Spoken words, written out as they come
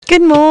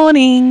Good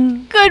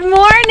morning. Good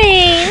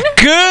morning.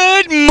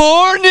 Good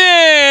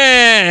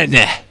morning.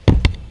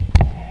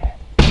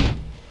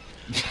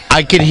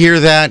 I could hear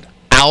that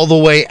all the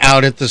way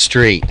out at the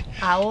street.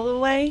 All the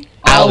way?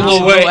 All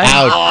the way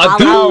out.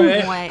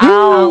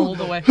 All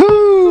the way.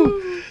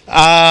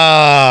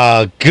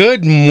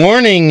 Good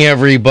morning,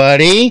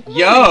 everybody.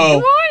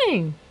 Yo. Good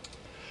morning.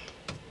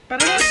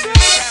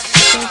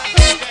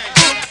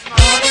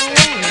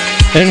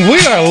 And we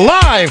are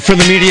live from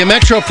the Media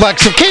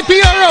Metroplex of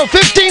KPRO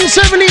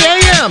 1570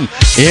 AM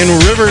in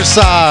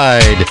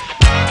Riverside,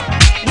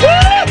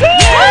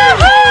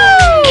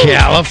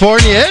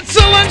 California. It's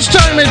the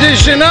lunchtime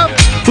edition of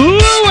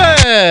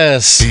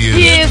Lewis.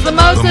 He is the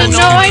most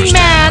annoying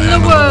man in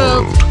the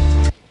world.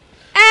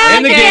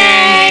 And the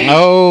gang.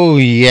 Oh,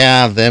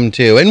 yeah, them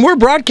too. And we're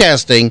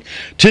broadcasting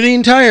to the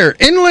entire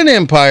Inland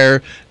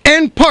Empire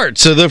and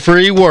parts of the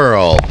free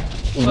world.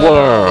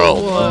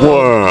 World.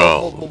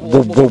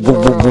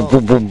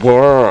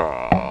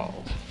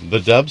 The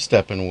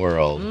dubstepping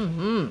world.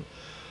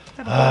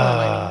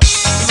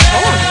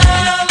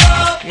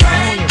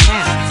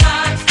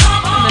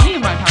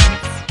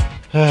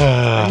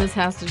 And this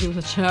has to do with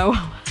the show.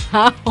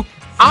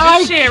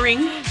 Sharing.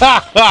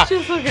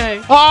 Just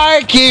okay.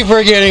 I keep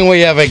forgetting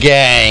we have a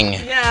gang.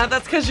 Yeah,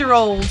 that's because you're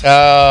old.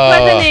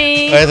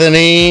 Bethany.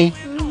 Bethany.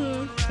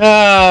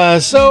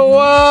 So,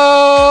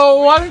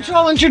 why don't you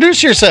all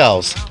introduce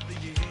yourselves?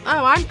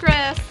 Oh, I'm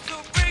Chris.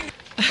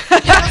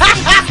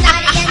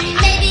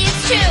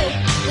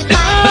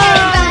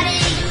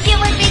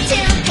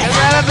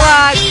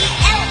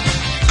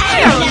 I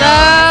don't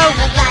know.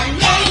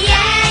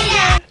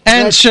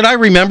 And should I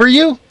remember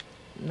you?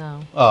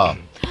 No. Oh.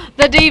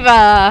 The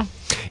diva.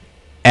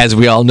 As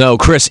we all know,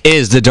 Chris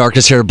is the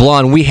darkest haired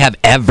blonde we have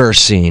ever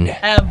seen.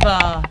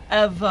 Ever.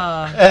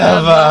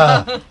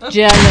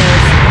 Jealous.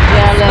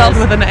 Spelled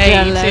with an A,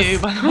 Jealous. too,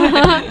 by the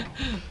way.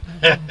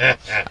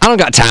 I don't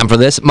got time for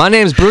this. My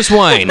name's Bruce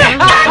Wayne. Bruce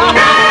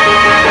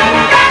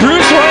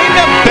Wayne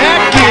to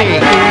Becky.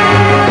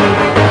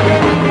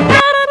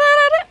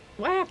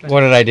 What happened? What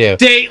did I do?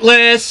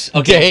 Dateless.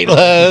 Okay.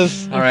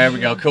 Dateless. All right, here we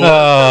go. Cool.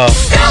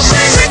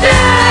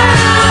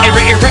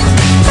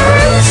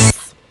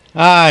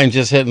 I'm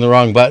just hitting the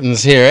wrong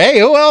buttons here. Hey,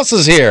 who else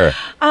is here?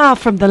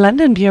 From the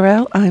London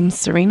Bureau, I'm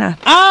Serena.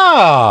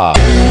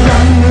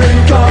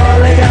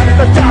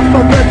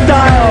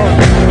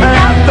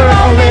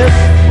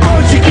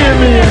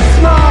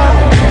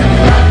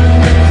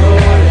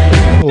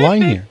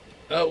 Line here.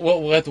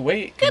 We'll have to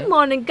wait. Good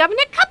morning,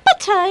 Governor. Cup of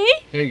tea.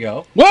 Here you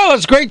go. Well,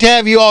 it's great to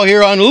have you all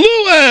here on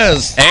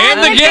Lewis. And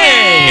the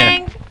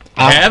gang.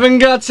 Haven't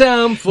got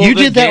time for You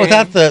the did that gang.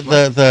 without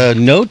the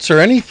notes or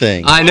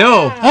anything. I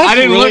know. I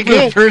didn't really look for the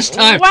good. first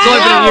time. Wow. It's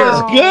only been a year.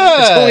 That's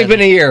good. It's only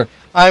been a year.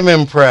 I'm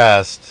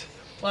impressed.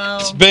 Well,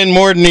 It's been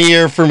more than a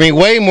year for me,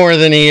 way more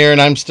than a year,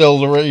 and I'm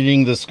still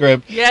reading the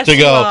script Yes, to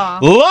you go are.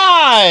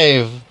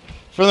 live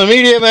from the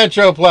Media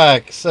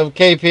Metroplex of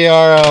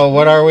KPRO.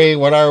 What are we?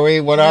 What are we?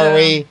 What are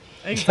we?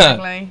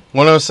 exactly.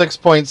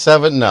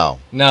 106.7? No.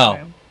 No.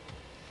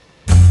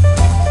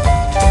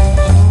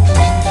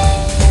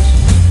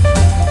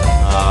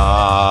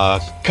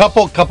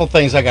 Couple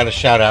things I got to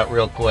shout out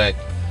real quick.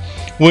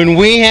 When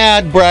we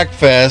had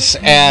breakfast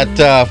at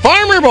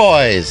Farmer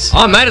Boys.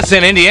 On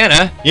Madison,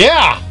 Indiana.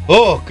 Yeah.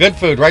 Oh, good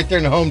food right there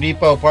in the Home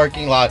Depot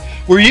parking lot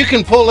where you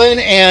can pull in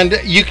and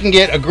you can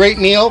get a great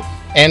meal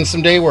and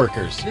some day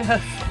workers.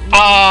 Yes.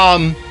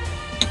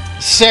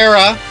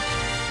 Sarah,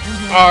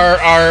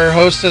 our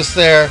hostess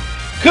there,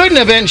 couldn't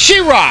have been. She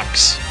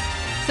rocks.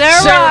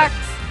 Sarah rocks.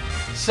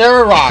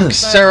 Sarah rocks.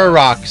 Sarah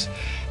rocks.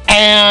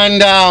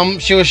 And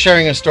she was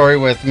sharing a story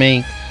with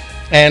me.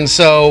 And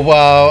so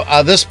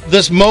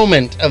this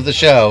moment of the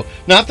show,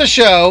 not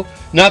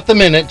the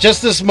minute,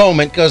 just this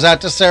moment goes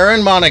out to Sarah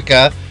and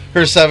Monica,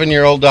 her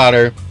 7-year-old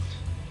daughter.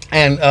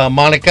 And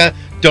Monica,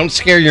 don't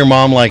scare your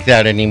mom like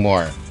that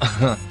anymore.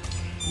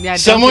 Yeah,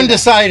 Someone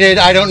decided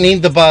I don't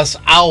need the bus.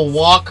 I'll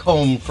walk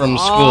home from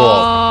school.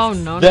 Oh,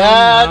 no.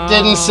 That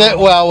didn't sit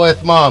well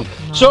with Mom.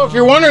 So if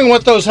you're wondering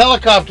what those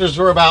helicopters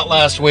were about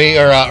last week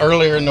or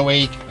earlier in the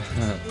week,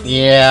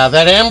 yeah,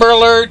 that Amber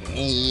Alert,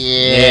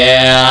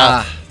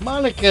 yeah.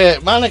 Monica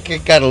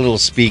got a little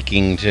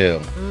speaking too.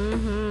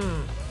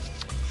 Mm-hmm.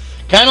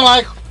 Kind of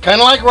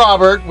like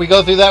Robert. We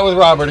go through that with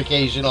Robert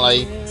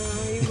occasionally.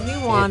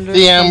 He wanders.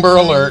 The Amber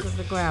Alert. of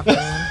the gravel.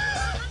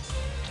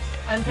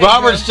 And Pedro.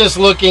 Robert's just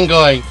looking,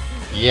 going,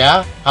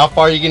 yeah. How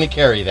far are you going to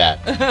carry that?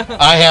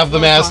 I have the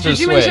master Did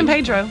you swing. mention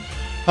Pedro?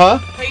 Huh?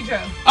 Pedro.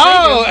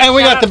 Oh, and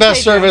we Shout got the out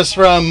best Pedro. service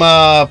from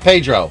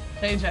Pedro.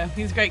 Pedro.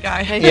 He's a great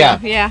guy. Hey, Yeah.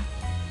 Yeah.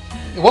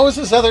 What was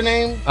his other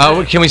name?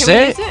 Can we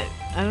say use it?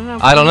 I don't know.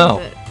 I don't know.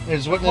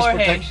 His witness Jorge.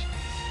 protection.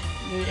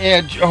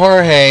 Yeah,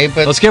 Jorge,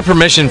 but Let's get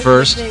permission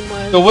first.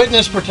 the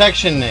witness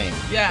protection name.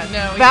 Yeah,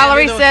 no.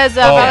 Valerie says.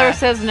 Oh. Valerie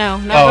says no.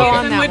 Not Oh, go okay.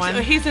 on that one.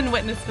 He's in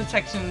witness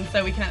protection,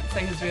 so we can't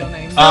say his real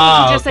name. So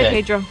just okay. say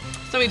Pedro.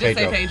 So we just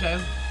Pedro. say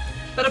Pedro.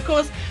 But of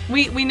course,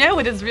 we know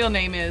what his real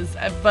name is,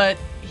 but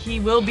he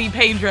will be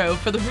Pedro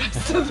for the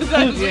rest of the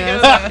time.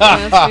 Yes,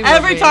 yes, we will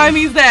Every be. time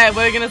he's there,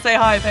 we're gonna say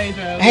hi,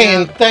 Pedro. Hey,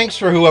 and thanks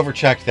for whoever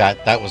checked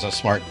that. That was a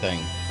smart thing.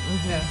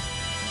 Yes.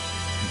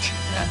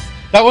 Yes.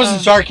 That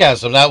wasn't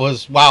sarcasm. That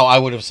was, wow, I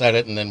would have said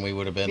it, and then we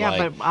would have been Yeah,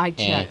 like, but I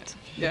checked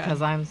Yeah.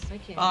 because I'm.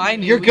 Oh, I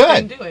knew You're we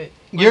good. couldn't do it.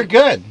 you're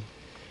good.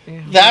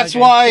 Yeah. That's Okay.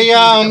 why,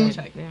 Double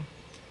check. Yeah.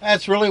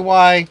 that's really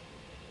why.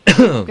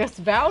 Because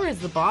Valerie's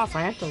the boss.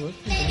 I have to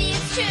listen to Maybe her.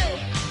 it's true.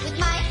 With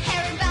my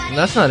hair and body,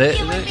 That's not it,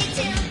 you is would it? be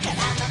too, 'cause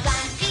I'm a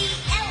blonde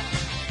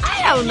BL.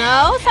 I don't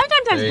know.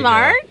 Sometimes There I'm you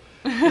smart.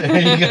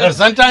 There you go.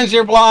 Sometimes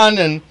you're blonde,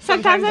 and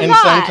Sometimes I'm and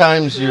not.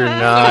 sometimes you're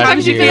not.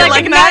 Sometimes you here. feel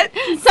like a nut.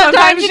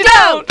 Sometimes you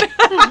don't.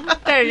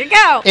 There you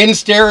go. In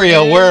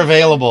stereo, we're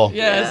available.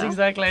 Yes,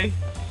 exactly.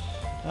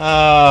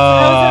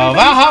 Val,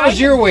 how was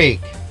your week?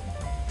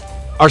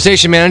 Our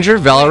station manager,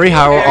 Valerie,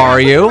 how are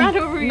you? Right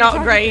over you Not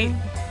talking great. to.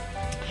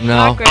 No.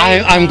 Not great.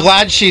 I'm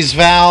glad she's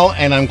Val,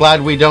 and I'm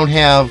glad we don't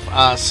have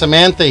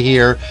Samantha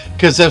here,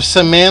 because if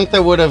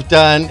Samantha would have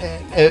done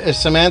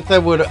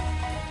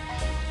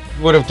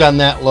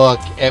that look,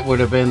 it would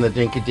have been the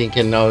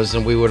Dinka nose,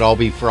 and we would all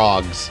be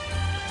frogs.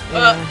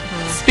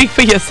 Speak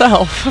for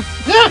yourself.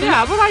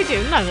 Yeah, but I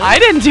do. No, no. I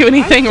didn't do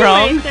anything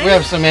wrong. We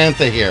have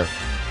Samantha here.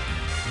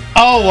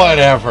 Oh,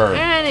 whatever.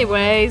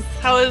 Anyways,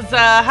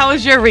 How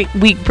was your week,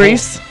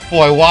 Bruce?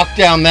 Boy, walk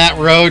down that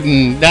road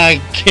and I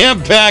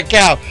can't back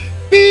out.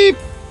 Beep,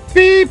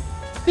 beep,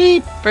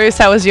 beep. Bruce,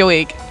 how was your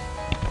week?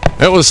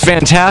 It was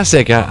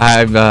fantastic.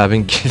 I've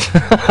been,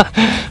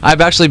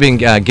 I've actually been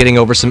getting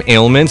over some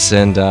ailments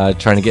and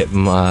trying to get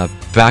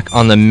back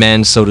on the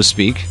mend, so to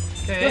speak.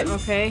 Good.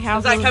 okay.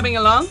 How's How's that the- coming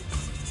along?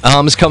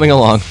 It's coming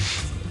along.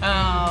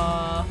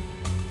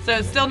 So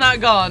it's still not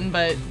gone,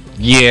 but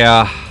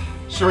Yeah,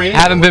 Serena?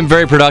 haven't been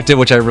very productive,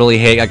 which I really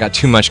hate. I got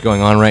too much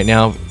going on right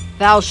now.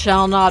 Thou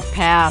shall not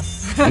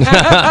pass.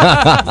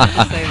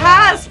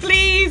 pass,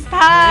 please,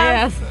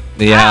 pass. Yes.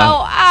 Yeah,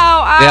 Ow, ow,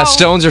 ow. yeah.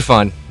 Stones are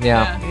fun.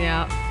 Yeah,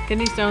 Yeah.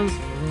 Kidney stones.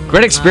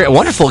 great experience.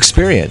 Wonderful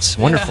experience.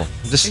 Wonderful.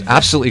 Just exactly.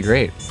 absolutely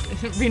great.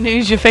 It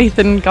renews your faith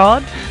in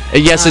God.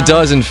 Yes, it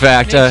does. In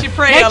fact, Makes you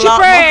pray a Makes you lot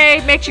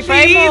pray. Makes you more.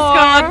 pray Please, more.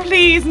 God,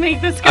 please make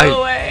this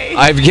go away.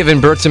 I've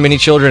given birth to many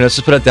children. Let's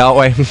just put it that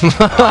way. Wait.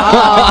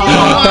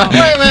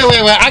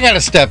 I got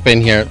to step in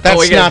here. That's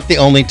we got- not the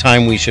only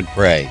time we should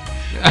pray.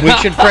 We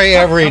should pray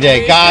every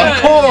day. God,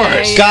 Of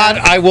course. God,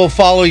 I will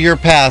follow your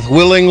path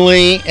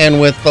willingly and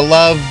with the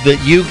love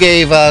that you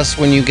gave us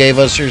when you gave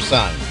us your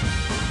son.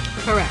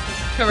 Correct.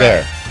 Correct.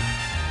 There.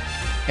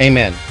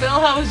 Amen. Phil,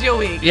 how was your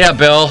week? Yeah,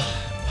 Bill.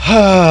 Do you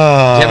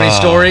have any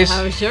stories?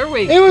 How was your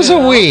week? It was a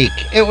Bill? week.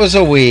 It was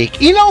a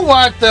week. You know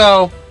what,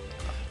 though?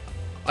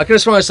 I could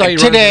have sworn I saw you running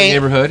through the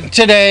neighborhood.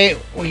 Today,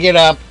 we get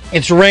up.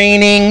 It's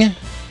raining.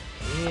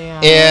 Yeah.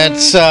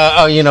 It's,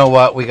 oh, you know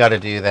what? We got to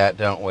do that,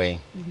 don't we?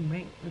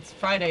 It's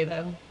Friday,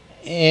 though.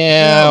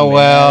 Yeah, Oh, man.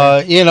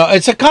 well, you know,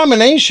 it's a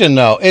combination,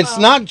 though. It's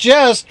not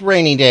just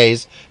rainy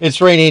days.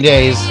 It's rainy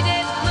days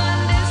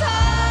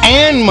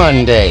and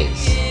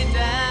Mondays.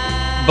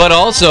 But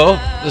also,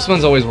 this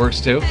one's always works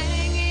too.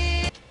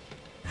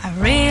 I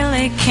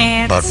really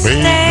can't But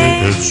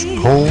baby, it's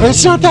cold. But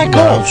it's not that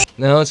cold.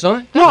 No, it's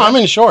not. No, I'm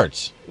in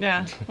shorts.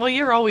 Yeah. Well,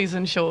 you're always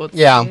in shorts.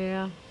 Yeah.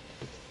 Yeah.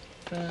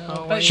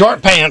 But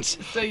Short pants.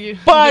 So you.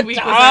 But your week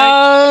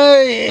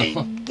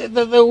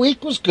was the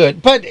week was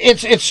good. But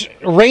it's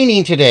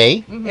raining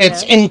today.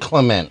 It's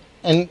inclement.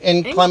 And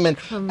inclement.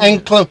 I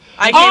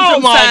came Oh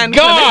from my San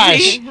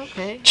gosh! Clemente.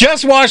 Okay.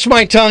 Just wash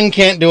my tongue.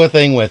 Can't do a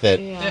thing with it.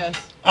 Yeah.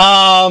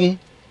 Yes.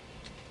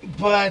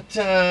 But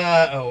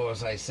what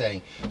was I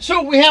saying?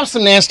 So we have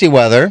some nasty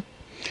weather,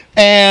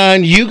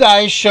 and you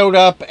guys showed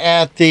up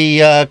at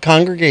the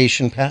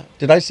congregation. Pat,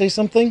 did I say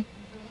something?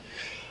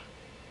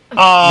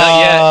 Not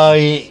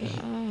yet.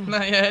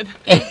 Not yet.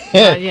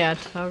 Not yet.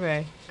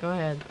 Okay. Go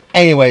ahead.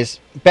 Anyways,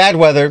 bad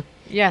weather.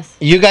 Yes.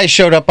 You guys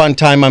showed up on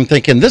time. I'm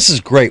thinking this is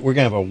great. We're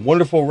gonna have a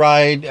wonderful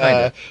ride,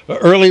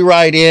 early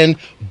ride in,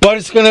 but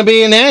it's gonna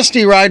be a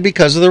nasty ride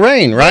because of the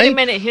rain, right? Wait a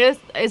minute. Is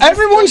this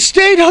Everyone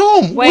stayed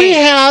home. Wait, we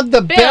had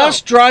the Bill.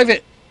 best drive.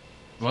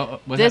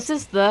 Well, This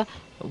is the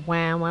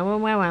wah wah wah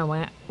wah wah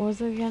wah. What was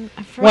it again?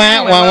 I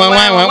Wah, wah, wah, wah,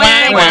 wah,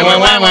 wah, wah,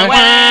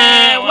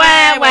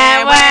 wah,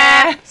 wah,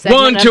 wah.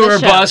 Segment one of tour the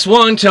show. bus,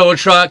 one tow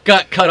truck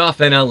got cut off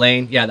in a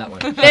lane. Yeah, that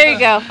one. There you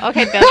go.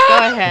 Okay, Bill, go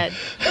ahead.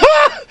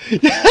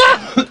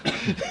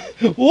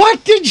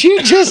 What did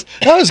you just?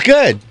 That was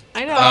good.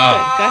 I know.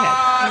 Go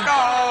ahead.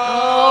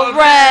 Oh,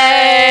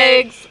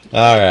 Regs.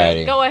 All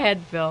righty. Go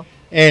ahead, Bill.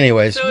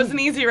 Anyways, So it was an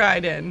easy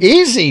ride in.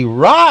 easy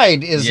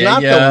ride is Yeah,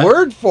 not yeah. the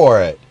word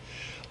for it.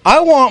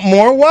 I want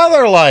more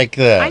weather like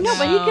this. I know,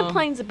 but he No.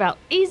 complains about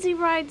easy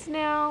rides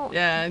now.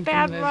 Yeah.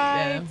 Bad yeah.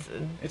 rides.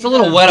 It's a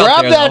little wet Grab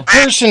out there, that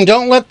though. person.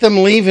 Don't let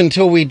them leave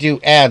until we do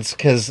ads,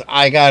 because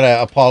I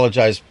gotta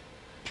apologize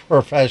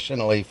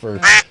professionally for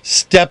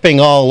stepping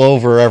all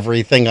over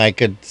everything I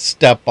could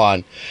step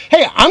on.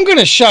 Hey, I'm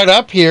gonna shut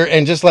up here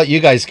and just let you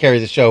guys carry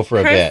the show for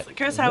a bit.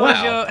 Chris, how Wow.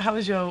 was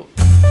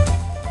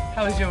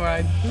your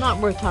ride? Not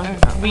worth talking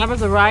about. How was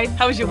the ride?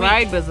 How was your the week?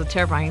 ride? Was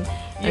terrifying.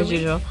 as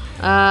usual.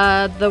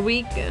 The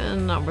week,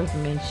 not worth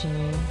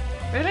mentioning.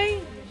 Really?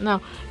 No,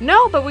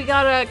 but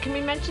can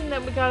we mention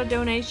that we got a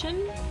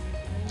donation?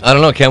 I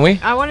don't know. Can we?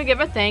 I want to give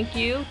a thank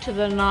you to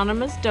the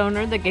anonymous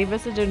donor that gave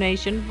us a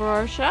donation for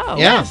our show.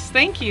 Yeah. Yes,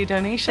 thank you.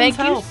 Donations Thank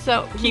you help.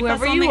 so Keep us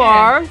whoever on you the air.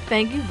 are,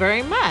 thank you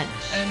very much.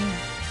 And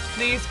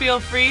please feel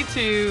free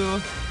to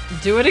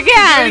Do it do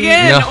again. it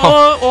again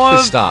No. or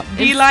Stop.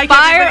 be like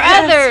Inspire everybody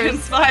else. others.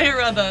 Inspire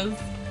others.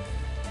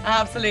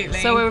 Absolutely.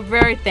 So we're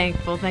very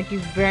thankful. Thank you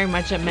very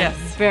much. It meant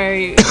Yes.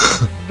 very,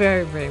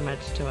 very, very much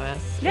to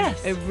us.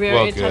 Yes. It really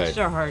Well, touched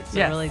good. our hearts.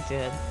 Yes. It really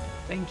did.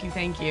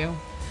 Thank you.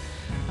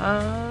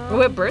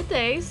 What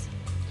birthdays?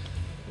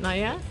 Not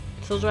yet?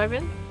 Still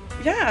driving?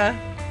 Yeah.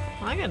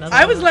 I got nothing.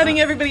 I was letting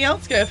everybody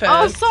else go first.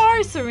 Oh,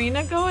 sorry,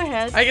 Serena. Go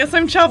ahead. I guess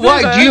I'm chopping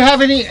What? over. Do you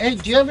have any? Hey,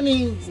 do you have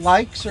any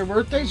likes or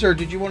birthdays, or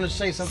did you want to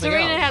say something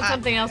Serena else? had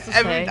something else to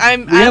I say. mean,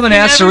 I'm We haven't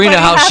asking asked Serena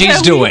everybody how she's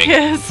their doing. week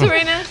is.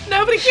 Serena?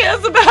 Nobody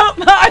cares about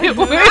my week.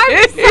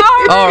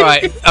 I'm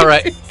sorry. All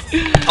right.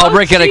 I'll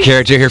break out of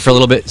character here for a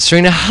little bit.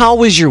 Serena, how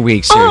was your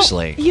week?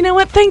 Seriously. Oh, you know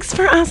what? Thanks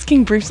for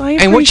asking, Bruce. I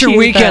And what's your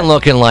appreciate weekend that.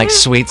 looking like,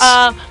 sweets?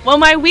 Well,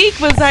 my week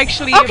was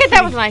actually Okay,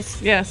 that was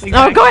nice. Yes. Oh,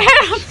 Exactly. go ahead.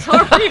 I'm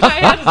sorry. I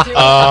had to do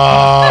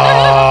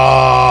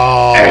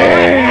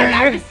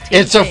it.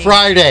 It's a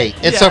Friday.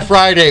 It's a Yeah.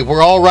 Friday.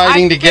 We're all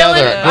riding I'm together.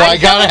 feeling- Do I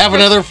gotta have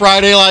another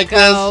Friday like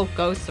this?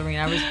 Go,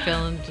 Serena. I was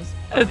feeling just.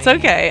 It's fine.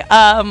 okay.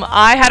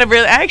 I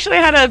actually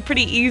had a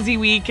pretty easy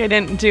week. I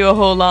didn't do a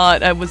whole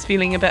lot. I was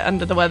feeling a bit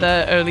under the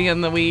weather early in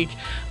the week,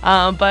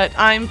 but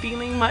I'm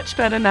feeling much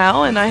better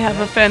now, and I have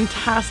a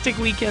fantastic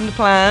weekend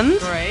planned.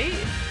 Great.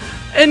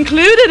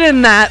 Included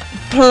in that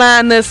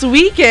plan this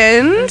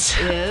weekend, Is.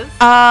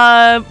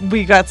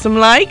 we got some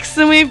likes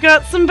and we've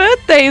got some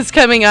birthdays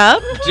coming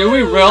up. Do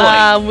we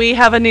really? We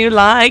have a new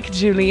like,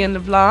 Julian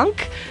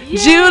LeBlanc.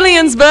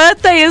 Julian's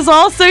birthday is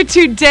also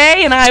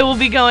today, and I will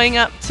be going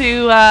up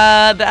to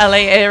the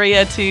LA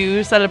area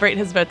to celebrate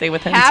his birthday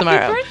with him Happy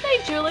tomorrow. birthday,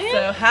 Julian.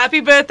 So happy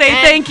birthday!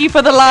 And Thank you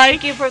for the like.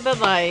 Thank you for the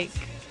like.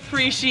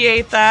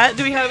 Appreciate that.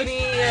 Do we have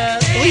any?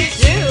 We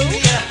do.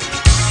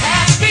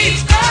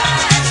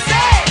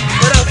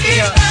 What else we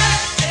got?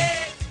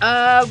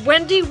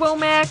 Wendy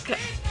Womack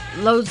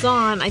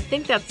Lozon. I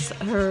think that's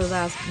her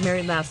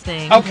married last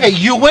name. Okay,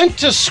 you went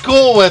to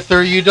school with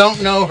her. You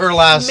don't know her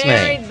last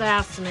Married name.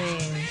 last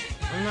name.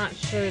 I'm not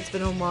sure. It's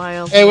been a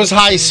while. It was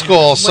high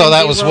school, so that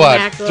Wendy was what,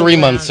 Womack 3 Lozon.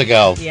 months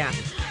ago. Yeah.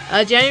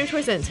 January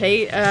 27th.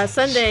 Hey,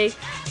 Sunday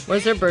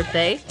was her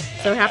birthday.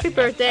 So happy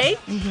birthday.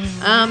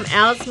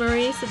 Alice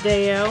Marie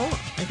Cedillo.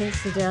 I think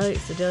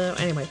Cedillo.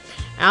 Anyway,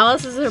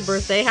 Alice is her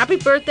birthday. Happy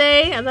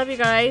birthday. I love you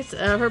guys.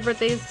 Her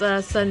birthday's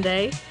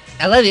Sunday.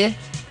 I love you.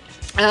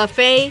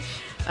 Faye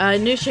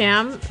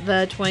Newsham,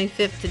 the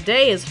 25th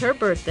today is her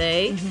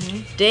birthday.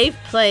 Dave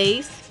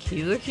Place,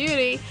 he's a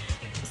cutie.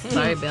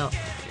 Sorry, Bill.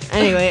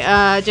 Anyway,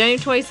 January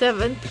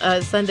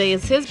 27th, Sunday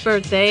is his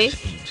birthday.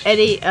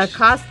 Eddie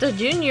Acosta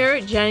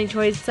Jr., January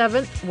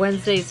 27th,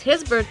 Wednesday's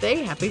his birthday.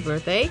 Happy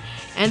birthday.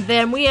 And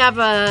then we have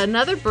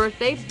another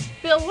birthday.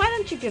 Bill, why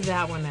don't you give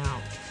that one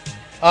out?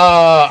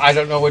 I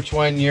don't know which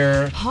one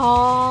you're.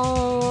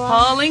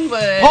 Paul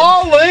Lingwood.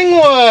 Paul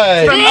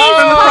Lingwood! From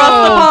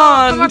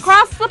Oh!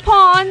 across the pond. From across the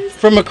pond,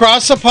 From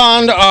across the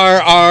pond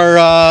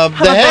are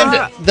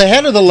the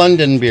head of the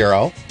London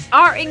Bureau.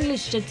 our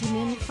English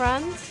gentleman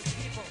friends.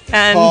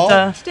 And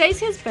Paul. Today's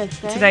his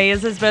birthday. today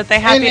is his birthday.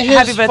 And his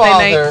Happy birthday,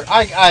 Nate.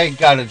 father, I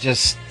gotta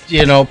just,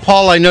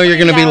 Paul, I know you're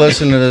gonna be Yeah.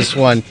 listening to this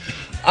one.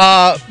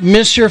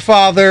 Miss your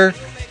father.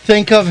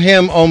 Think of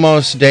him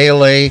almost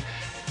daily.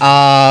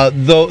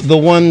 The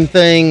one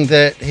thing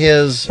that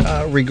his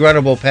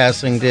regrettable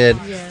passing did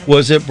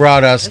was it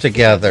brought us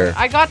together.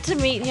 I got to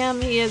meet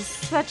him. He is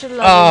such a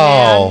lovely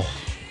Oh. man.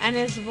 And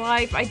his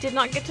wife, I did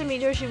not get to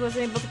meet her. She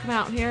wasn't able to come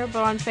out here,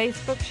 but on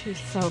Facebook, she's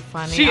so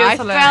funny. She is I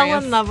fell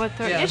hilarious. in love with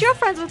her. Yes. Yes, you're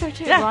friends with her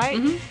too, Yeah, right?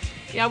 mhm.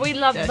 Yeah, we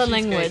love Yeah, the she's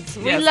Lingwoods.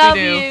 great. We Yes, love we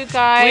do. you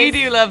guys. We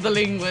do love the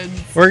Lingwoods.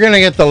 We're gonna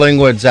get the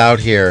Lingwoods out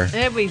here.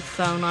 It'd be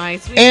so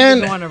nice. We And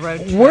should go on a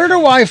road trip. where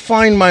do I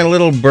find my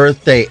little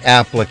birthday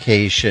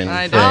application?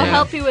 I thing? don't I'll know.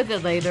 help you with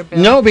it later, Bill.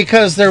 No,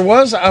 because there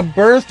was a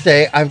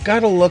birthday. I've got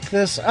to look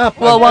this up.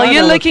 Well, I've while gotta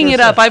you're look looking this it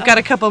up, I've got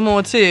a couple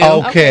more too.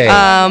 Okay.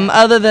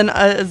 Other than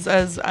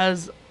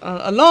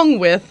along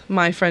with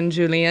my friend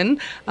Julian,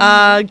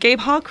 Gabe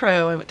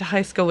Harcrow. I went to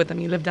high school with him.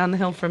 He lived down the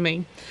hill from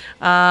me.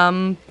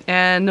 And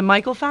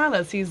Michael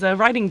Fallis. He's a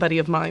writing buddy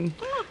of mine.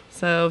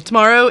 So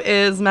tomorrow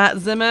is Matt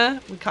Zimmer.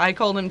 I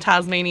called him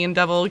Tasmanian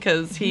Devil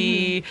because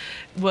he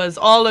was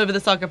all over the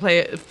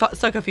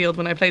soccer field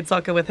when I played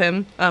soccer with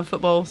him,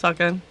 football,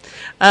 soccer.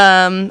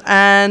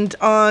 And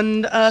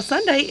on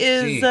Sunday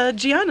is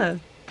Gianna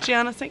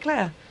St.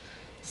 Clair,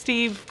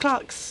 Steve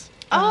Clark's.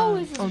 Oh,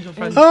 is older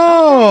friend.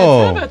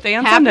 Oh. Her birthday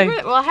on happy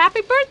Sunday. Well,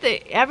 happy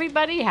birthday,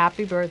 everybody.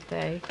 Happy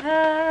birthday.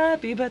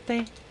 Happy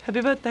birthday. Happy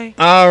birthday.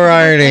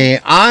 Alrighty.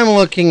 I'm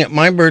looking at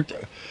my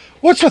birthday.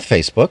 What's with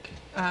Facebook?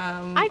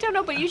 I don't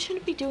know, but you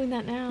shouldn't be doing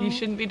that now. You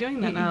shouldn't be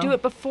doing that You now. do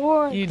it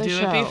before You the do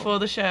show. it before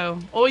the show,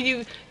 or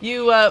you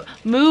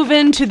move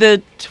into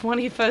the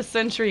 21st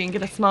century and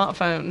get a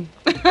smartphone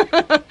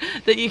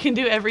that you can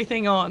do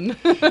everything on.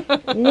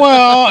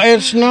 Well,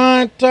 it's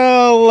not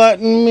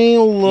letting me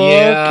look.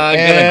 Yeah, I'm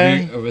at-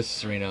 gonna agree with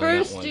Serena on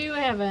Bruce, that one. do you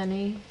have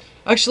any?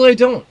 Actually, I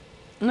don't.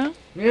 No.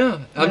 Yeah,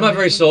 I'm not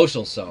very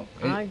social, so.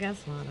 I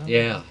guess not.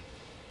 Okay. Yeah.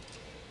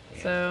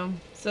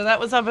 So that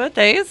was our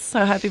birthdays.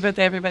 So happy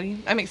birthday,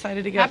 everybody! I'm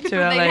excited to get Happy up to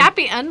birthday. LA.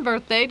 Happy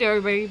unbirthday to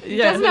everybody who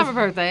Yeah, doesn't have a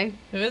birthday.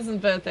 Who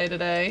isn't birthday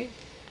today?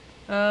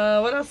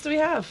 What else do we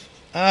have?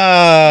 Do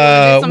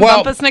some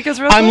well, bumper Snickers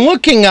real I'm quick?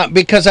 looking up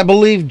because I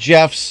believe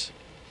Jeff's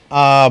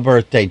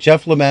birthday,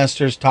 Jeff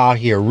Lemasters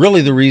Tahir,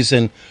 really the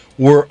reason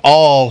we're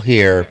all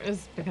here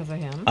It's because of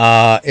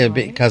him.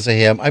 because of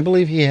him. I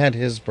believe he had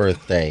his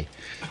birthday.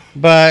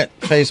 But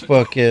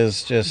Facebook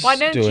is just Why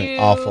don't doing you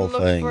awful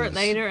look things. for it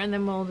later and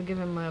then we'll give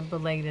him a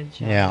belated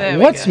shout. Yeah. There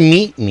we What's go.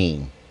 meat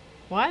mean?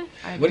 What?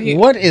 What do you?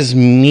 What is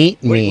meat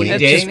What- what mean? do you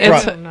It's dating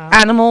just now? it's No.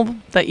 animal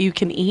that you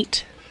can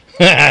eat.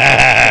 Oh,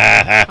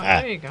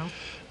 there you go.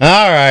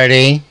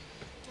 Alrighty.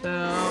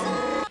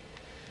 So,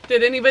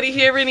 did anybody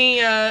hear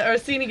any or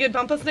see any good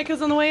bumper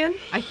Snickers on the way in?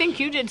 I think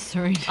you did,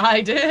 Serena.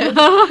 I did.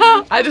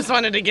 I just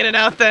wanted to get it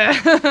out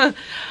there.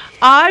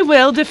 I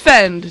will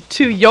defend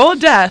to your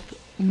death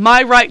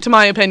my right to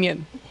my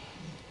opinion.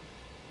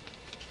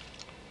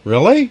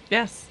 Really?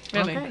 Yes,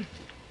 really. Okay.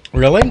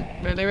 Really?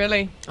 Really,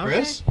 really.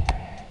 Chris?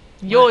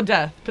 Your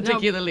death,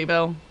 particularly,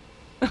 Bill.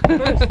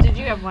 Bruce, did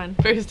you have one?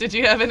 Bruce, did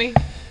you have any?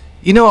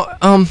 You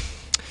know,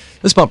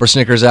 this bumper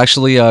Snicker is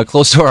actually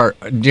close to our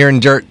near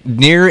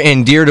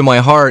and dear to my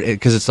heart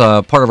because it's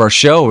part of our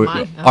show,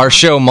 our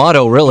show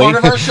motto, really. Part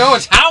of our show.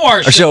 It's how our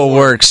Our show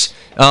works.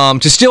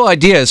 To steal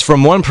ideas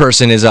from one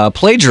person is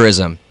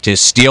plagiarism. To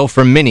steal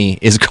from many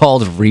is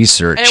called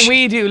research. And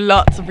we do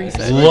lots of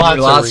research.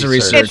 Lots of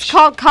research. It's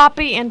called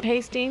copy and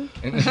pasting.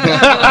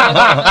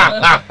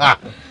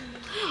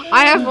 I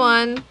have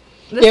one.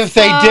 If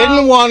they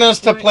didn't want us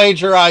to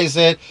plagiarize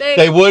it,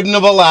 they wouldn't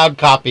have allowed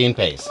copy and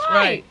paste.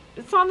 Right.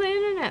 It's on the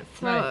internet,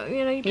 so Right.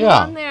 you get Yeah.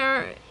 on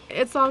there.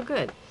 It's all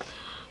good.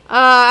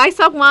 I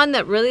saw one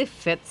that really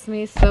fits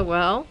me so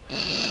well.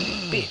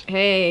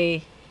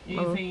 Hey.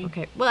 Oh, Easy.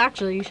 okay. Well,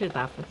 actually, you should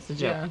laugh. It's a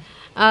joke.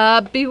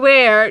 Yeah.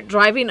 Beware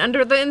driving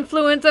under the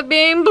influence of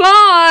being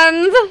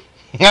blonde.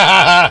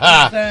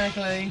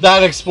 Exactly.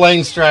 That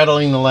explains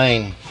straddling the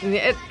lane.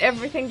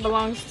 Everything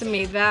belongs to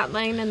me. That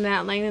lane and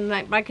that lane and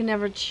that. I can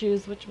never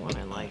choose which one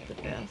I like the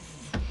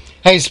best.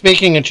 Hey,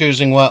 speaking of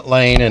choosing what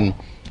lane and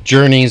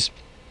journeys,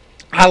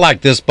 I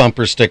like this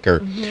bumper sticker.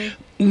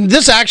 Mm-hmm.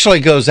 This actually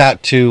goes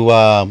out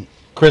to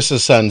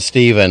Chris's son,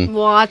 Steven.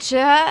 Watch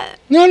it.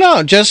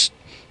 No, just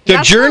the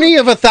That's journey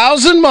of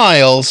 1,000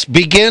 miles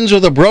begins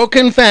with a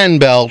broken fan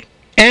belt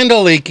and a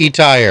leaky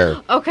tire.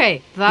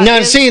 Okay. That Now,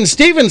 is- see, in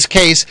Steven's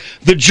case,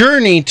 the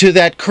journey to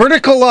that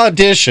critical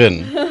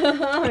audition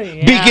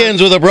Yeah.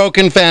 begins with a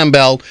broken fan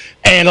belt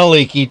and a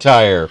leaky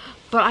tire.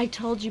 But I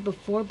told you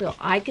before, Bill,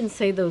 I can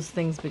say those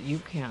things, but you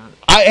can't.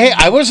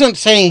 I wasn't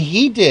saying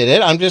he did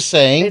it. I'm just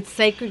saying, It's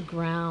sacred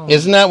ground.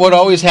 isn't that what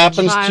always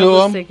happens Child to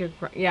is him? sacred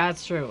yeah,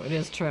 it's true. It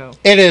is true.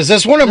 It is.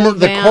 That's one of This the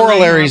van I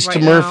corollaries have to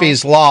right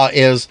Murphy's Law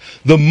is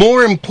the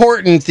more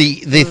important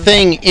the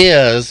thing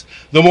is,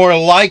 the more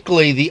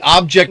likely the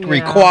object Yeah.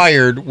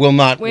 required will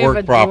not We have a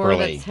work door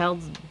properly. that's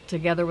held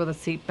together with a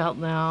seatbelt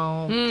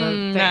now.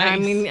 I nice.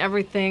 mean,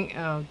 everything.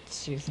 Oh,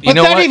 jeez. But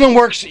know that what? even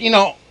works,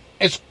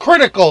 it's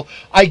critical.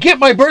 I get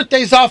my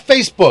birthdays off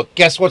Facebook.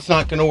 Guess what's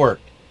not going to work?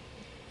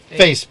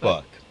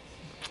 Facebook.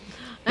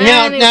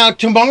 And Now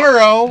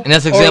tomorrow And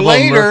that's an or example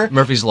later, of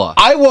Murphy's Law.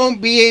 I won't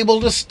be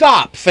able to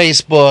stop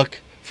Facebook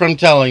from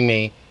telling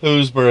me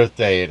whose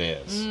birthday it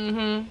is.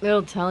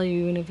 It'll tell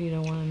you even if you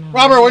don't want to know.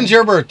 Robert, when's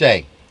your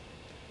birthday?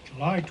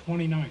 July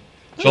 29th.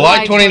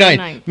 July 29th.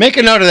 29th. Make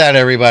a note of that,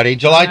 everybody.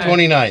 July All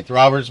right. 29th,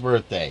 Robert's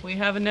birthday. We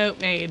have a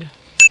note made.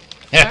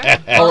 Yeah,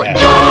 it's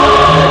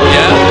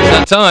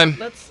that time.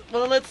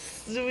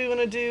 Do we want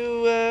to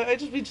do?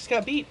 We just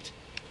got beeped.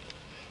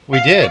 We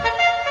did.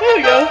 There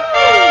we go.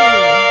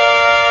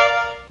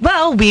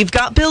 Well, we've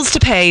got bills to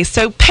pay,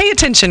 so pay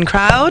attention,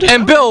 crowd.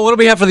 And Bill, what do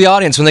we have for the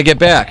audience when they get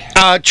back?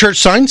 Church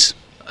signs.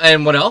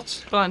 And what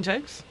else? Blonde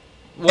jokes.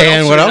 What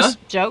And what Serena? else?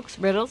 Jokes,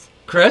 riddles.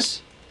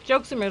 Chris?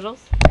 Jokes and riddles.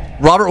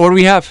 Robert, what do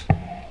we have?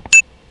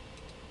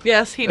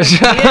 Yes, he does. He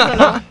doesn't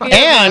know. He doesn't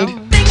And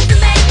know.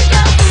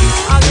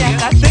 Oh, yeah,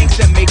 that's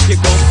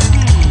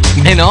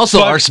And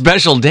also our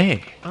special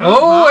day.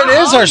 oh, it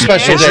is our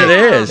special Yes, day. it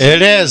is.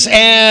 It is.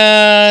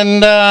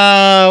 And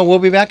we'll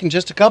be back in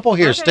just a couple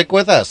here. Stick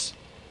with us.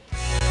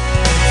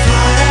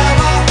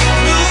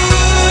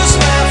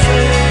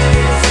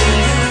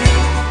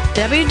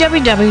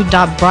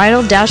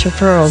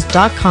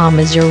 www.bridal-referrals.com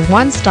is your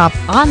one-stop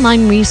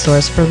online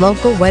resource for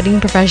local wedding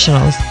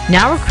professionals,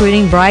 now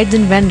recruiting brides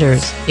and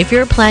vendors. If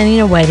you're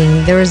planning a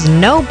wedding, there is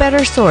no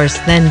better source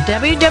than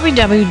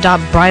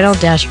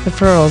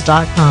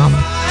www.bridal-referrals.com.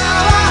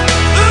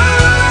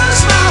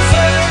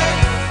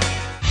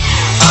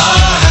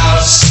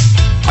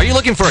 Are you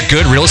looking Looking for a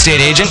good real estate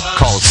agent?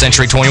 Call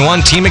Century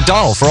 21 T.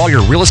 McDonald for all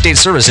your real estate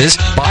services,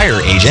 buyer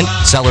agent,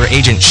 seller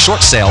agent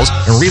short sales,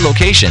 and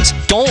relocations.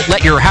 Don't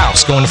let your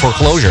house go into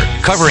foreclosure.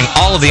 Covering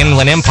all of the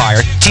Inland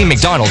Empire, T.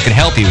 McDonald can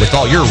help you with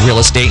all your real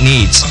estate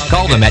needs.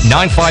 Call them at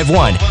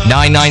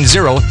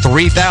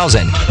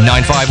 951-990-3000,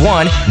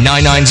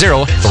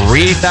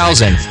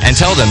 951-990-3000, and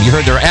tell them you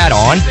heard their ad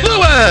on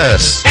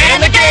Lewis!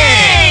 And the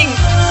gang!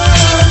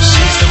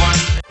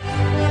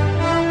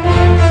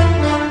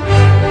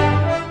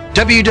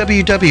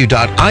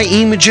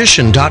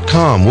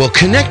 www.iemagician.com will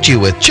connect you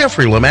with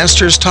Jeffrey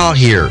Lemasters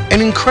Tahir,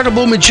 an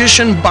incredible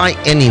magician by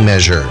any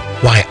measure.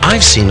 Why,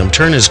 I've seen him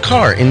turn his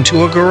car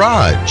into a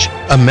garage.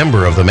 A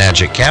member of the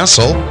Magic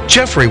Castle,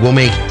 Jeffrey will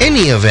make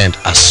any event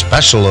a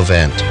special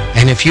event.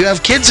 And if you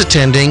have kids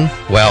attending,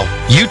 well,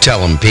 you tell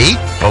them, Pete.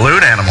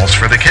 Balloon animals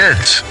for the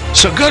kids.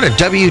 So go to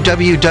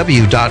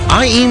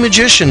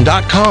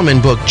www.iemagician.com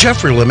and book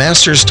Jeffrey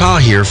Lemasters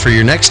Tahir for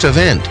your next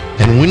event.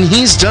 And when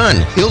he's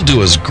done, he'll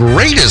do his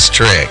greatest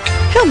trick.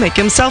 He'll make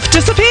himself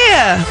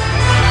disappear.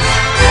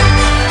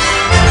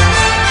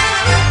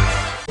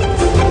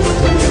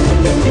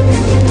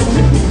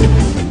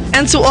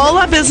 And to all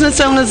our business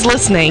owners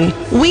listening,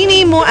 we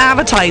need more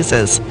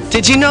advertisers.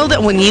 Did you know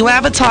that when you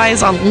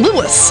advertise on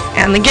Lewis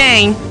and the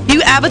Gang,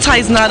 you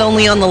advertise not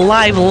only on the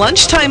live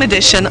lunchtime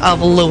edition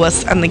of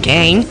Lewis and the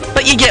Gang,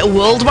 but you get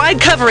worldwide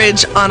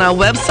coverage on our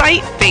website,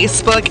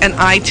 Facebook, and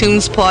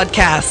iTunes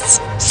podcasts.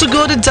 So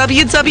go to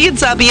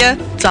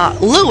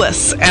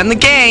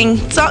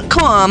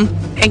www.lewisandthegang.com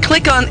and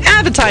click on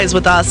Advertise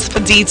with Us for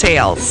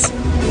details.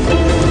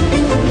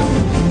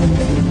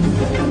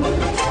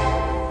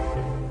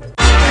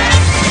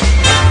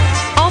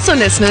 Also,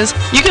 listeners,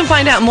 you can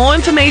find out more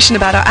information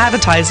about our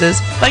advertisers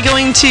by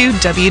going to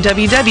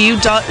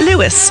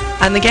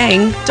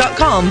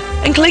www.lewisandthegang.com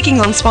and clicking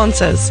on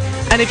sponsors.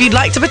 And if you'd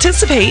like to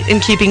participate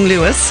in keeping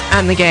Lewis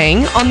and the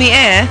Gang on the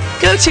air,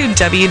 go to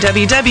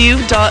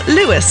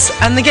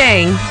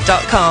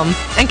www.lewisandthegang.com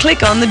and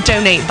click on the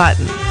donate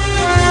button.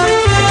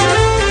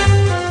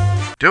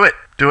 Do it.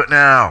 Do it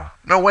now.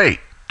 No, wait.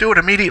 Do it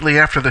immediately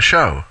after the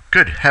show.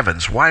 Good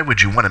heavens, why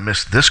would you want to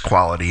miss this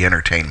quality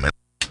entertainment?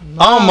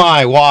 Oh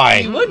my, why?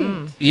 You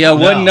wouldn't. You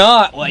would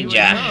not, would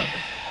ya?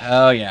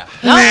 Oh, yeah.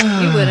 No,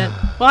 you wouldn't.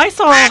 Well, I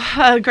saw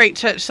a great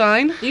church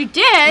sign. You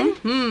did?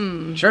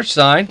 Church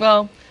sign.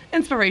 Well,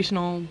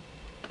 inspirational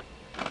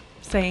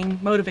saying,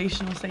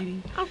 motivational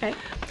saying. Okay.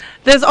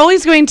 There's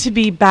always going to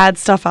be bad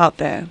stuff out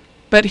there.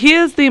 But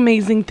here's the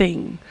amazing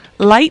thing.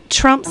 Light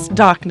trumps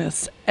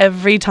darkness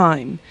every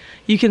time.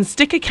 You can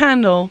stick a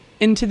candle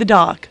into the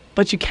dark,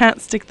 but you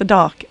can't stick the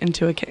dark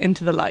into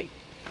the light.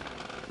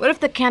 What if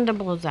the candle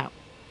blows out?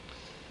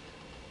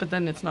 But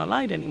then it's not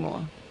light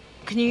anymore.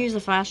 Can you use a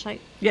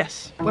flashlight?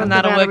 Yes, What if and the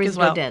that'll work batteries as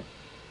go well. dead?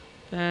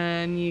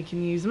 Then you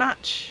can use a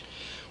match.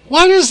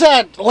 Why does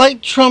that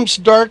light trumps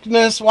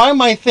darkness? Why am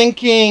I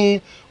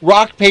thinking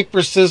rock,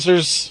 paper,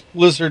 scissors,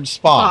 lizard,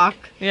 Spock?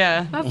 Fuck.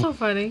 Yeah. That's so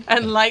funny.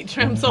 And light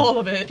trims all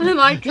of it. I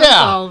like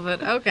Yeah. all of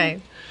it.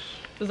 Okay.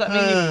 Does that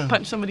mean you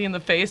punch somebody in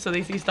the face so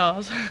they see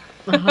stars?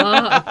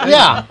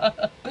 Yeah.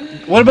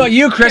 What about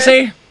you,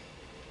 Chrissy?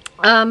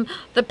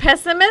 The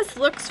pessimist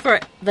looks for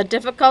the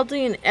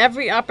difficulty in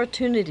every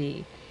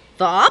opportunity.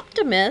 The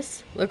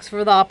optimist looks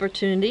for the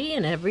opportunity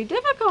in every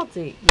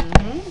difficulty.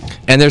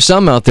 And there's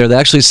some out there that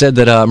actually said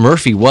that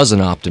Murphy was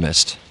an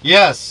optimist.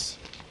 Yes.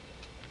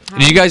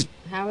 Do you guys?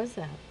 How is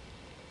that?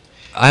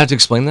 I have to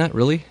explain that,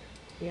 really?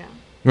 Yeah.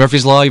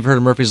 Murphy's Law. You've heard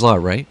of Murphy's Law,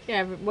 right?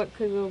 Yeah. What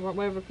could go,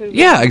 whatever could go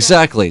Yeah, wrong.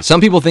 exactly.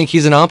 Some people think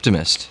he's an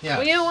optimist. Yeah.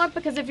 Well, you know what?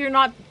 Because if you're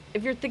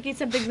thinking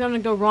something's going to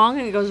go wrong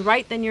and it goes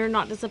right, then you're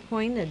not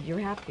disappointed. You're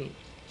happy.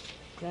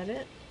 Is that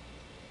it?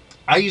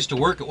 I used to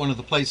work at one of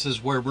the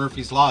places where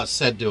Murphy's Law is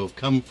said to have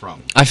come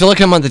from. I feel like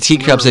I'm on the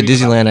teacups at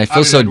Disneyland. I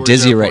feel so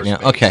dizzy right now.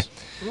 Okay.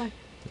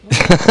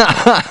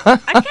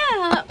 I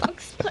can't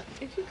explain.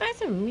 You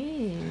guys are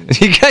mean.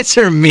 You guys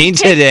are mean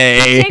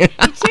today. You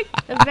take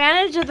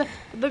advantage of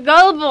the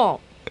gullible.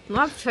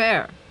 Not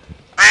fair.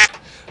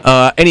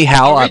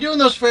 Anyhow, Are we doing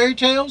those fairy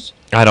tales?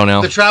 I don't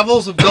know. The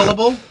Travels of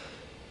Gullible?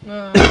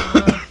 Blah,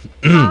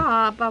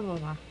 blah, blah,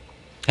 blah.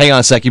 Hang on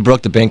a sec. You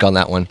broke the bank on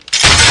that one.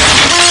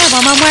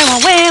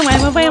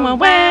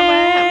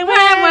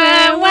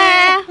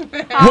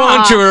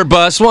 One tour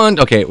bus, one.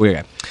 Okay,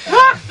 we're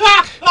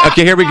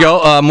okay. Here we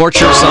go. More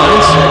church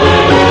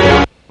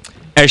signs.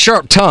 A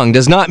sharp tongue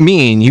does not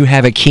mean you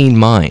have a keen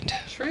mind.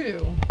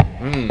 True.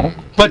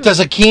 But does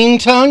a keen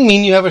tongue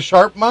mean you have a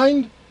sharp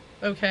mind?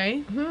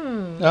 Okay.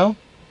 No?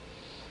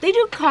 They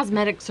do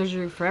cosmetic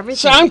surgery for everything.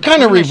 So I'm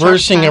kind of On a sharp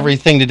reversing tongue.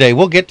 everything today.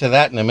 We'll get to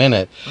that in a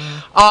minute.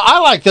 I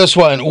like this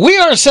one. We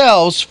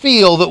ourselves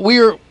feel that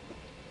we're...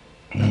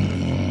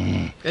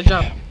 Good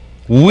job.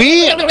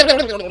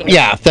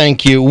 Yeah,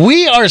 thank you.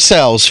 We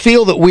ourselves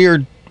feel that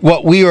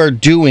what we are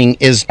doing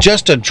is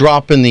just a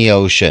drop in the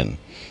ocean.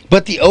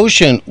 But the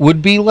ocean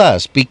would be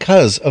less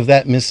because of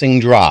that missing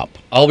drop.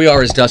 All we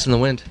are is dust in the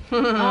wind.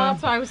 Oh,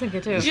 that's what I was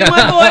thinking too. You're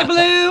my boy,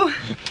 Blue.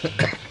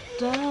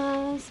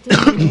 Does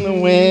dust in The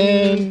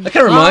wind. That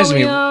kind of reminds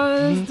me.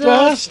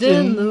 Dust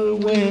in the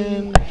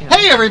wind.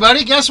 Hey,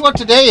 everybody, guess what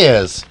today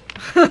is?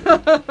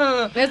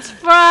 It's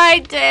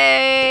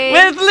Friday.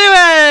 With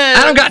Lewis.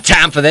 I don't got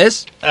time for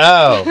this.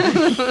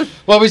 Oh.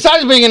 Well,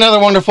 besides being another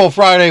wonderful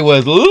Friday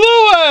with Lewis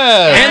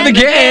And the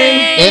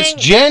gang. it's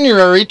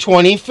January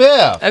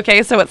 25th.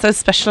 Okay, so what's so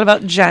special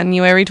about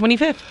January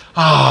 25th?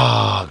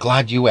 Ah,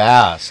 glad you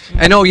asked.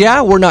 And oh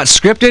yeah, we're not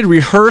scripted,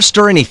 rehearsed,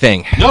 or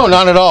anything. No,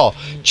 not at all.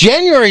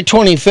 January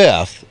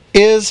 25th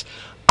is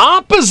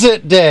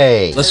Opposite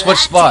Day. Let's switch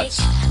spots.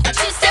 2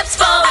 steps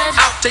forward.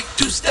 I'll take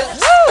 2 steps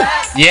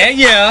back. Yeah,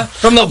 yeah.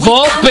 From the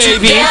vault,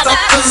 baby.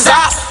 Cause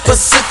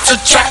opposites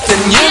attract,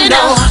 and you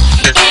know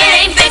it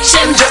ain't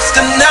fiction, just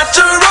a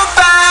natural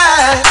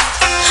fact.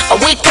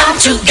 We come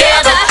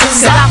together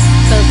cause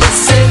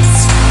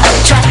opposites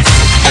attract.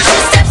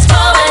 2 steps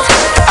forward.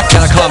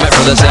 Got a comment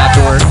for this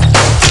afterward.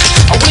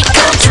 We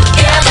come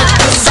together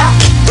cause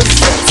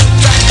opposites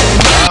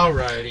attract.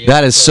 Alrighty.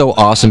 That is so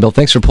awesome, Bill.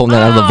 Thanks for pulling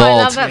that out of the I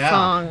vault. love that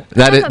song.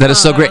 That is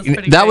so That great. was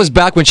pretty That was great.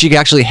 back when she could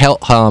actually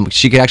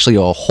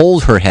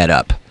hold her head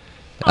up.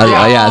 Yeah,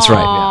 that's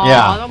right. Aw,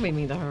 Yeah. Don't be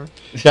mean to her.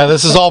 Yeah,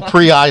 this is all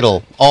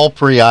pre-idol. All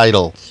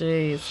pre-idol.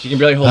 Jeez. She can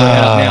barely hold her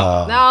head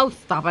up now. No,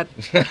 stop it.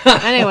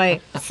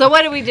 Anyway, so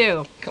what do we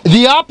do?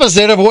 The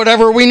opposite of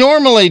whatever we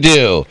normally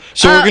do.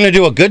 So we're going to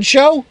do a good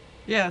show?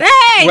 Yeah.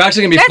 Hey! We're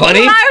actually gonna be that's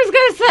funny? what I was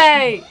going to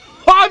say.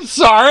 Oh, I'm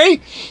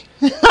sorry.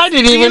 I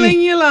didn't Stealing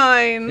even... your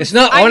line. It's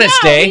not I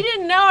honest know, day. you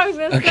didn't know I was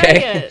going to Okay.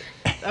 say it.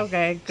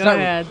 Okay, go not-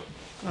 ahead.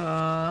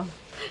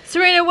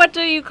 Serena, what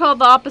do you call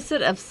the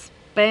opposite of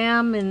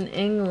spam in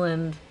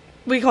England?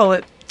 We call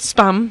it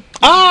spam.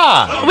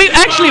 Ah! We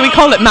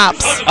call it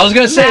maps. I was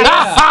gonna say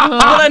Well,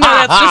 no,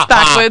 that's just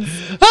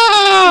backwards.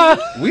 Ah!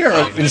 we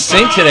are in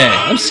sync today.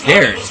 I'm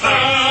scared.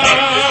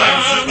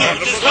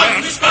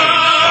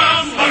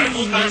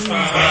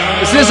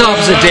 This is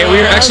opposite day. We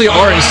actually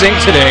are in sync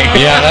today.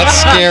 Yeah, that's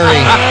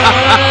scary.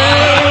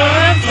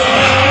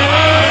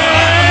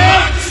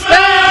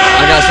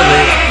 I got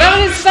something. That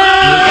is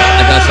spam!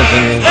 I got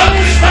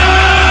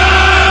something.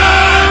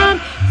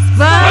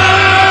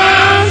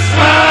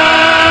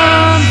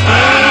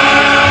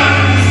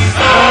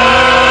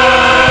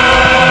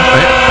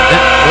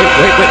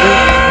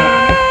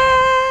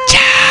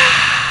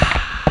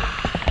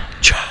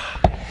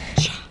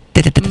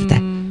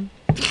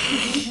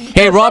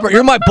 Hey, Robert,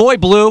 you're my boy,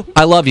 Blue.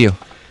 I love you.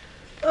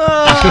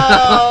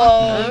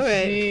 Oh,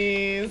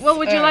 Alright. What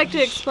would you like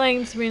to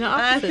explain, Serena,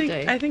 I opposite think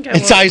day? I think I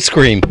It's will. ice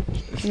cream.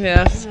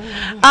 Yes.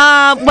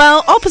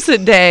 Well,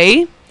 opposite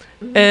day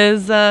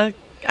is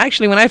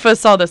actually when I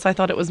first saw this, I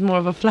thought it was more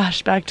of a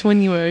flashback to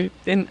when you were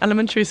in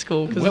elementary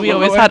school because we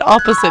always had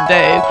opposite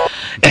days.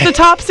 It's a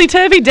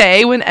topsy-turvy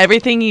day when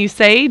everything you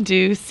say,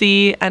 do,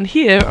 see, and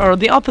hear are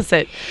the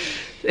opposite.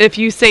 If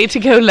you say to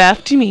go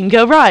left, you mean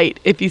go right.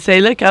 If you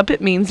say look up, it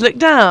means look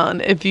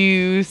down. If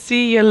you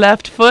see your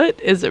left foot,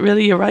 is it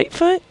really your right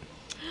foot?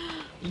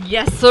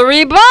 Yes,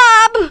 sirree,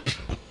 Bob!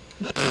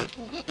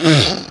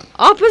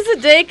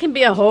 Opposite day can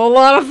be a whole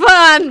lot of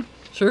fun.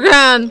 Sure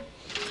can.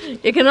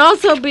 It can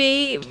also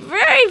be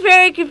very,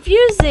 very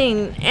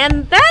confusing.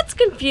 And that's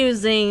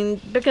confusing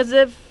because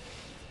if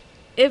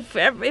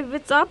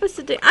it's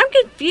opposite day, I'm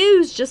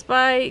confused just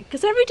by,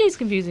 because every day's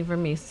confusing for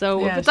me.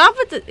 So Yes.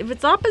 if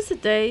it's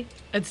opposite day,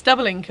 It's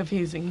doubling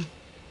confusing.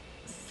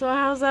 so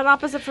how's that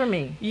opposite for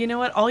me? You know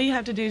what? All you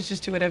have to do is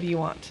just do whatever you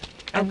want.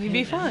 And we'd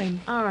be then.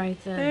 fine. All right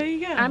then. There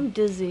you go. I'm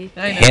dizzy.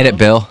 I know. Hit it,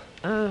 Bill.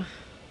 Ugh.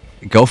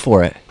 Go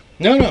for it.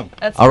 No.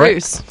 That's All right.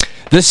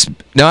 Bruce.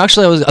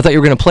 Actually, I thought you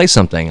were going to play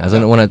something. I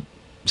didn't want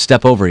to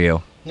step over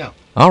you. No.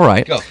 All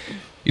right. Go.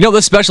 You know,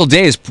 this special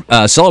day is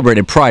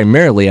celebrated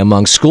primarily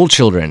among school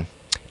children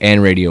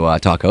and radio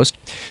talk host.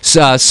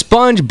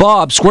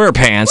 SpongeBob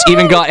SquarePants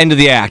even got into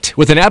the act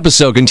with an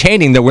episode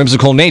containing the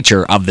whimsical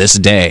nature of this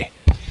day.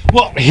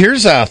 Well,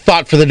 here's a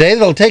thought for the day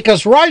that'll take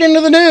us right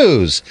into the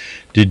news.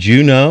 Did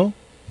you know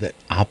that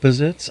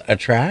opposites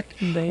attract?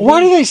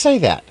 Why do they say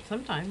that?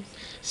 Sometimes.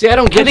 See, I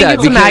don't I get think that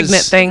it's a because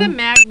magnet thing. It's a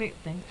magnet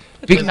thing.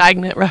 It's a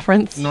magnet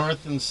reference.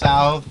 North and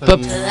south. But-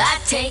 And I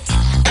take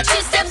 2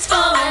 steps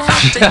forward.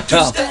 I take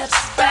 2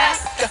 steps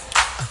back.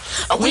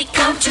 We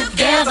come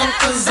together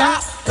cause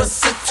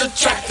opposites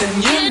attract,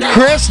 and you know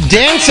Chris,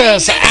 dance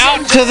us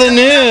out to the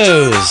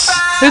news.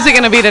 Who's it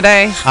going to be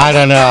today? I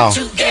don't know. It's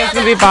going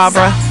to be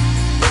Barbara.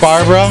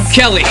 Barbara?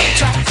 Kelly.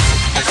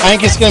 I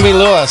think it's going to be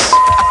Lewis.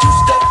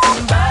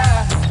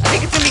 I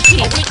think it's gonna be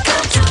Keith. we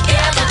come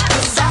together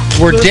cause opposites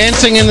We're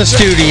dancing in the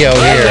studio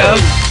here.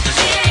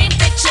 ain't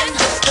fiction,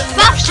 just a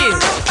Soft shoes.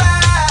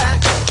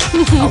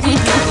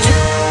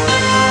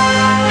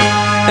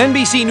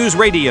 NBC News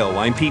Radio,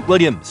 I'm Pete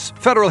Williams.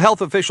 Federal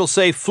health officials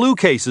say flu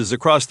cases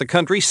across the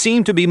country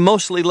seem to be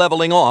mostly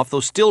leveling off, though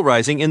still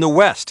rising in the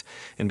West.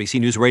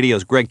 NBC News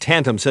Radio's Greg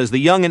Tantum says the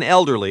young and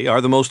elderly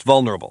are the most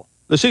vulnerable.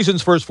 The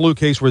season's first flu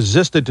case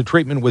resistant to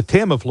treatment with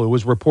Tamiflu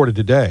was reported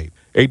today.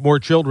 8 more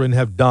children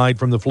have died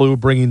from the flu,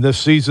 bringing this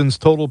season's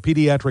total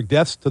pediatric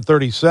deaths to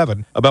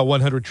 37. About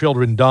 100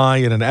 children die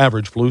in an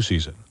average flu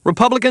season.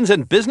 Republicans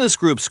and business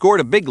groups scored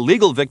a big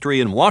legal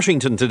victory in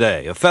Washington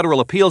today. A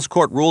federal appeals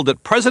court ruled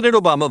that President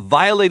Obama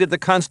violated the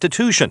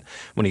Constitution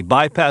when he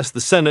bypassed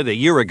the Senate a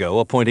year ago,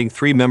 appointing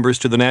 3 members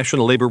to the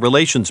National Labor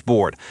Relations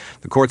Board.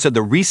 The court said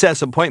the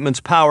recess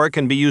appointments power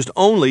can be used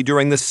only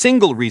during the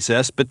single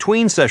recess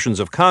between sessions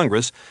of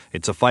Congress.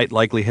 It's a fight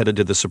likely headed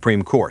to the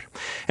Supreme Court.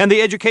 And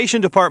the Education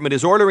Department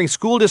is ordering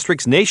school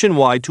districts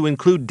nationwide to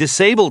include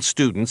disabled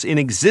students in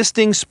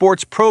existing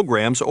sports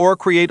programs or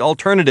create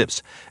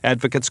alternatives.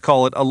 Advocates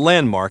call it a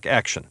landmark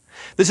action.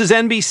 This is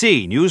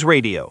NBC News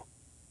Radio.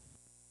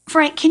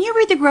 Frank, can you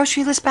read the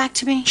grocery list back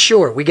to me?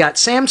 Sure, we got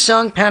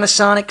Samsung,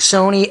 Panasonic,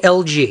 Sony,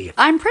 LG.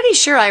 I'm pretty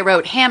sure I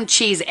wrote ham,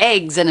 cheese,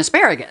 eggs, and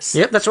asparagus.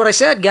 Yep, that's what I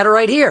said. Got it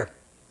right here.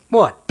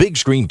 What? Big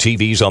screen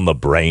TVs on the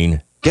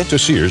brain? Get to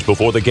Sears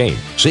before the game.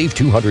 Save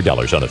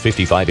 $200 on a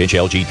 55-inch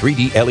LG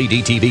 3D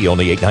LED TV,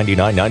 only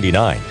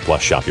 $899.99.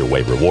 Plus, Shop Your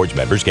Way Rewards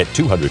members get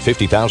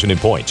 $250,000 in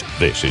points.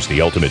 This is the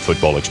ultimate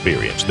football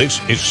experience. This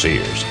is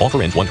Sears.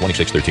 Offer ends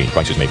 1/26/13.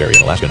 Prices may vary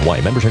in Alaska and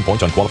Hawaii. Members earn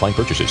points on qualifying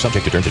purchases.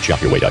 Subject to terms at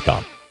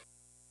shopyourway.com.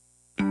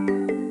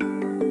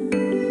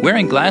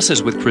 Wearing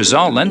glasses with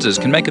Crizal lenses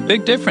can make a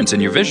big difference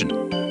in your vision.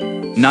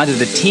 Neither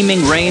the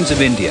teeming rains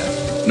of India,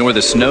 nor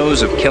the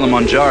snows of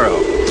Kilimanjaro,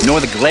 nor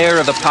the glare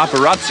of the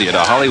paparazzi at a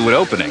Hollywood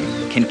opening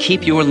can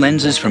keep your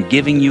lenses from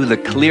giving you the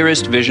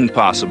clearest vision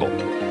possible.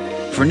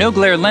 For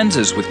no-glare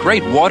lenses with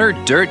great water,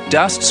 dirt,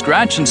 dust,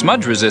 scratch, and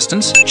smudge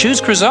resistance,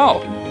 choose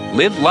Crizal.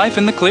 Live life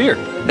in the clear.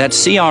 That's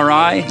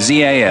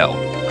C-R-I-Z-A-L.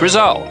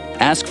 Crizal.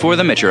 Ask for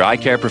them at your eye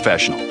care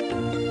professional.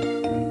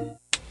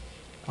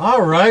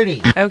 All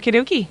righty. Okie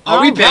dokie. Are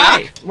we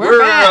back? We're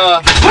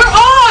back. We're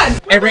on!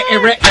 We're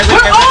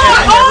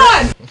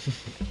on!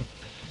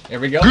 There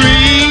we go.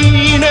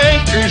 Green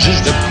Acres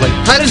is the place.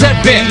 How does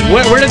that fit?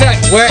 Where did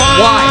that? Why?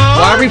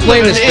 Why are we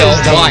playing this, Bill?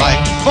 Why?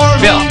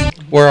 Bill.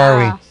 Where are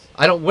we?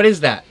 I don't. What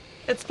is that?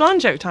 It's blonde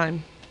joke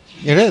time.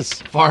 It is.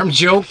 Farm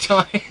joke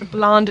time.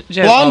 Blonde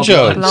joke. Blonde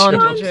joke.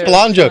 Blonde joke.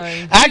 Blonde joke.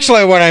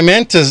 Actually, what I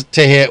meant to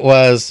hit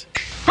was.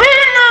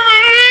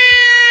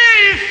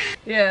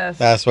 Yes.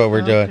 That's what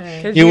we're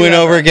Okay. doing. You went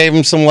over, gave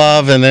him some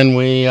love, and then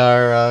we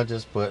are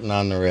just putting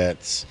on the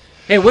Ritz.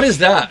 Hey, what is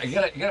that? You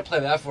gotta play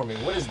that for me.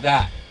 What is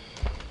that?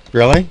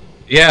 Really?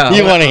 Yeah.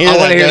 You want to hear that? I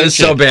want to hear don't this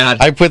you? so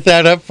bad. I put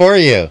that up for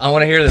you. I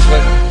want to hear this.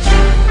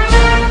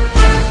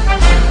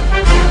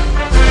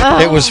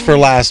 It was for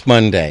last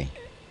Monday.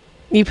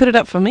 You put it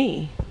up for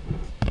me.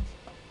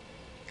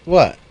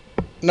 What?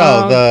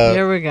 No,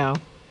 Here we go.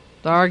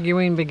 The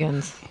arguing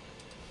begins.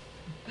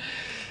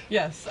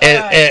 Yes.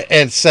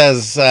 It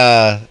says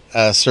a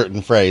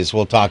certain phrase.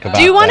 We'll talk about.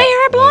 Do you want to hear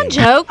a blonde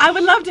joke? I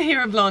would love to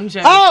hear a blonde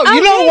joke. Oh,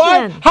 you know Okay,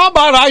 what? then. How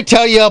about I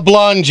tell you a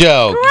blonde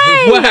joke?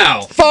 Great.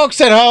 Wow.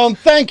 Folks at home,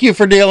 thank you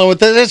for dealing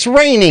with it. It's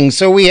raining,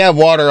 so we have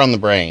water on the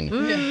brain.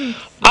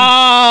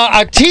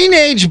 A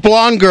teenage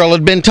blonde girl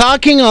had been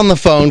talking on the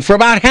phone for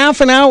about half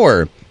an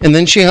hour, and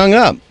then she hung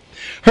up.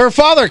 Her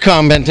father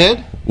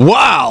commented,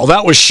 Wow,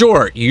 that was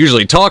short. You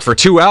usually talk for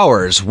 2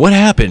 hours. What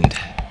happened?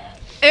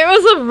 It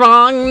was a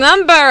wrong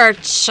number.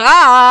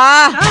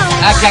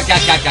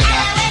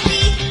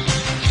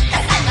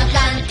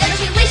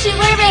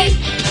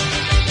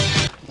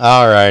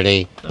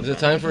 Alrighty. Is it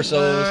time for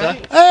solo stuff?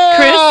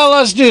 Chris?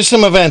 Let's do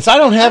some events. I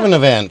don't have an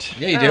event.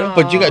 Yeah, you do.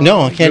 But you got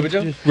no, I can't.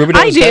 Rubidoux?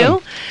 I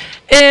do.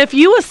 If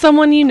you or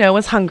someone you know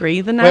is hungry,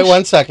 the Wait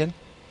 1 second.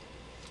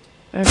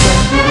 Okay.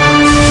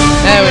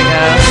 There we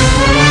go.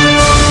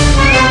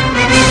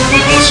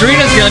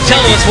 Serena's going to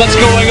tell us what's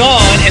going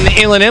on in the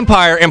Inland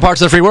Empire and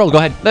parts of the free world. Go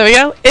ahead. There we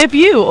go. If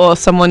you or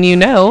someone you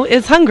know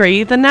is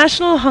hungry, the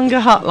National Hunger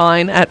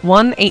Hotline at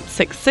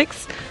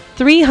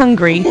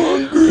 1-866-3-HUNGRY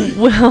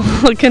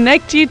will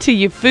connect you to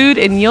your food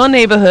in your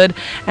neighborhood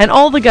and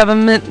all the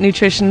government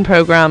nutrition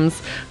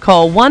programs.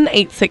 Call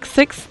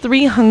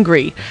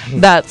 1-866-3-HUNGRY.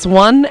 That's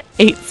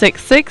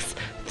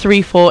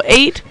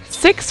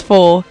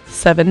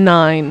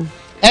 1-866-348-6479.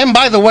 And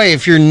by the way,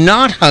 if you're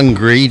not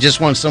hungry, you just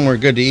want somewhere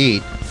good to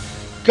eat,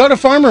 go to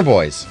Farmer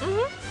Boys.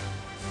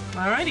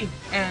 Alrighty.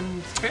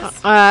 And Chris?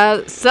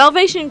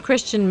 Salvation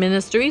Christian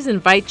Ministries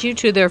invite you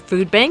to their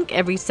food bank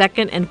every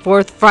second and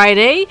fourth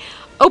Friday,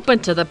 open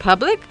to the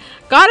public.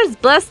 God has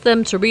blessed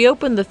them to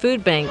reopen the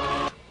food bank.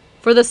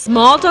 For the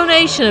small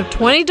donation of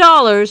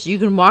 $20, you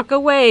can walk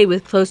away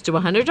with close to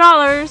 $100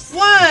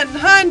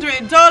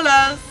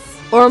 $100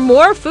 or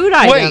more food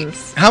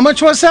items. Wait, how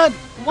much was that?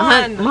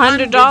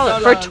 $100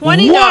 for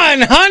 $20.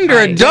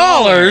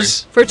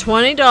 $100? For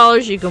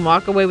 $20, you can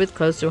walk away with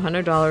close to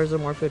 $100 or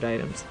more food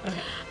items.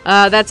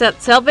 That's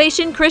at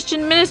Salvation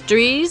Christian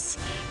Ministries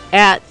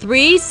at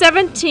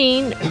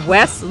 317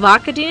 West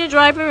Lacadena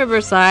Drive in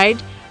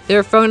Riverside.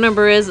 Their phone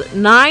number is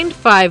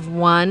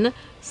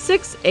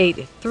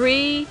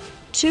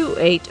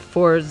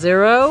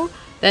 951-683-2840.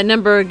 That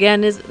number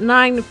again is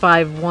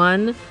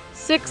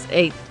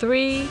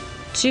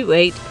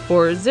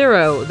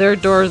 951-683-2840. Their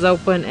doors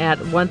open at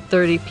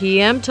 1:30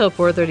 p.m. till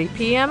 4:30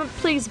 p.m.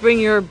 Please bring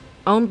your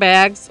own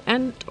bags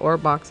or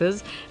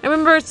boxes. And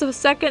remember, it's the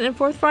second and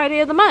fourth Friday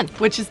of the month.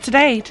 Which is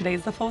today.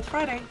 Today's the fourth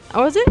Friday.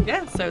 Oh, is it?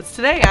 Yeah, so it's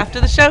today. After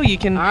the show, you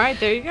can... All right,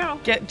 there you go.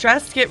 Get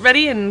dressed, get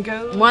ready, and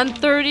go...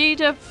 1:30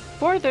 to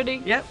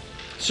 4:30. Yep.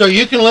 So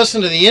you can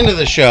listen to the end of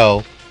the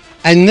show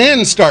and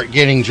then start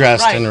getting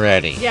dressed and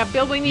ready. Yeah,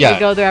 Bill, we need Yeah. to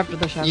go there after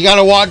the show. You got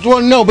to watch. Well,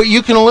 no, but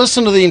you can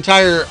listen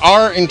to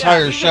our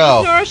entire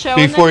show, listen to our show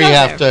and before then you go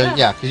have there. to.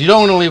 Yeah, because you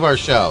don't want to leave our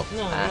show.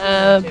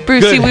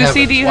 Brucey Good Woosey,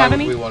 heavens, do you why have would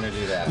any? we want to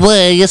do that?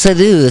 Well, yes, I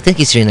do. Thank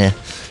you, Serena.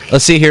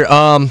 Let's see here.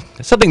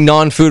 Something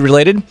non-food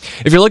related.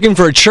 If you're looking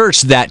for a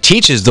church that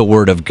teaches the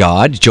Word of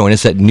God, join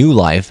us at New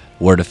Life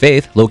Word of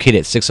Faith, located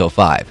at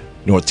 605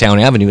 North Town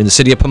Avenue in the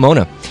city of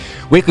Pomona.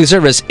 Weekly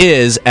service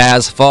is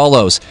as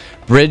follows.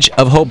 Bridge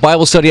of Hope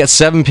Bible Study at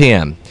 7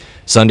 p.m.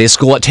 Sunday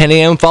school at 10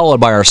 a.m., followed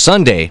by our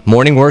Sunday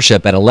morning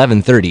worship at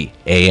 11:30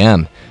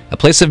 a.m. A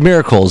place of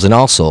miracles, and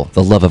also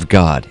the love of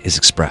God is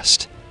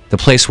expressed. The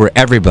place where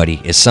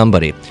everybody is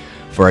somebody.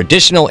 For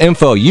additional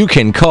info, you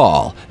can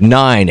call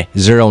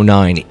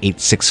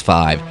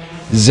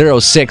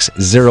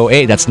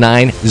 909-865-0608. That's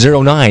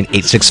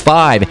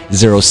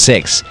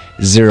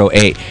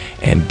 909-865-0608.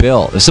 And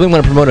Bill, if somebody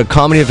want to promote a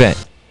comedy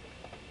event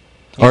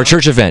or a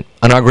church event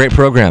on our great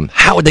program,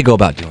 how would they go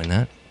about doing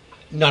that?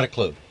 Not a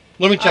clue.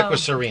 Let me check with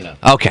Serena.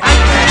 Okay.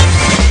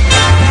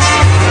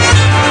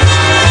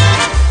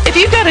 If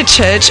you've got a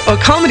church or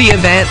comedy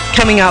event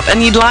coming up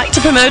and you'd like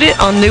to promote it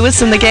on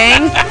Lewis and the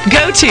Gang,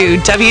 go to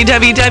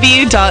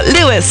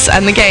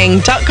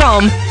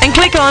www.lewisandthegang.com and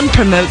click on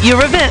Promote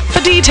Your Event for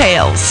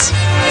details.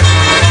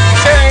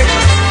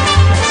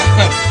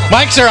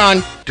 Mics are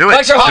on. Do it.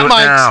 Mics are hot Do it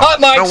mics. now. Hot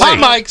mics. No, Hot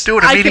wait. mics. Do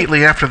it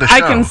immediately after the show.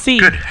 I can see.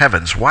 Good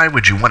heavens, why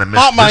would you want to miss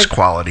Hot this mic.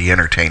 quality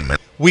entertainment?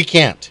 We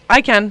can't.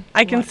 I can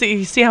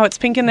see how it's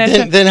pink in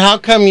there. Then how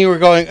come you were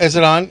going? Is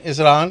it on? Is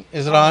it on?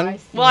 Is it on?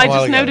 Well, I A while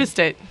just ago. noticed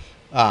it.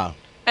 Ah.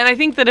 And I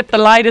think that if the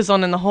light is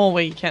on in the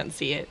hallway, you can't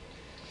see it.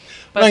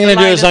 What I'm going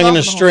to do is I'm going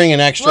to string an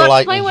extra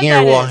light in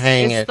here. We'll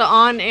hang It's it. the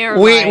on-air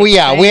We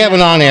have an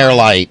on-air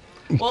light.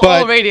 Well, all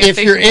But radio if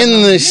you're stations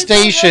in the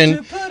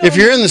station, if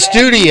you're in the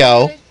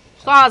studio,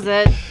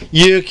 closet,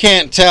 you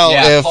can't tell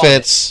Yeah, if closet.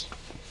 it's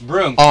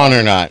on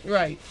or not.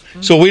 Right.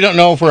 So we don't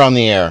know if we're on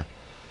the air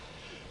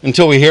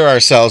until we hear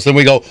ourselves. Then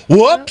we go,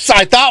 whoops,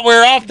 I thought we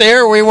were off the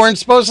air. We weren't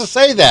supposed to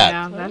say that.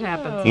 Yeah, that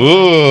happens.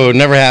 Ooh,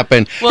 never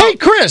happened. Hey,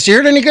 Chris, you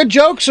heard any good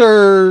jokes?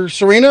 Or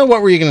Serena,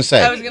 what were you going to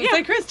say? I was going to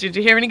say, Chris, did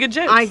you hear any good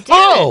jokes? I did.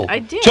 Oh, I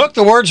did. took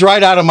the words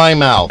right out of my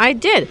mouth. I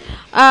did.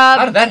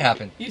 How did that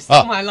happen? You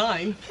stole Oh. my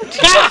line.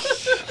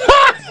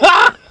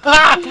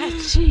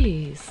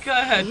 Jeez. Go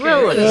ahead,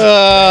 Chris.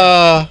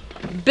 Really?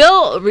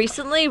 Bill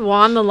recently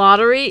won the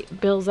lottery.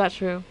 Bill, is that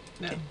true?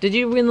 No. Did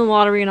you win the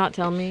lottery and not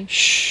tell me?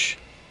 Shh.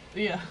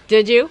 Yeah.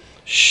 Did you?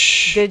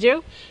 Shh. Did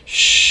you?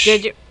 Shh.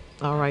 Did you?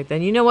 All right,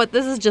 then. You know what?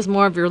 This is just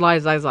more of your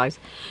lies.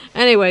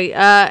 Anyway,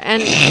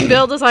 and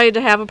Bill decided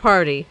to have a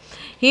party.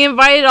 He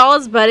invited all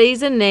his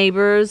buddies and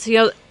neighbors. He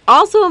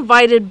also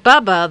invited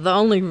Bubba, the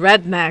only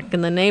redneck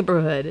in the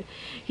neighborhood.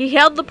 He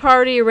held the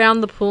party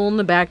around the pool in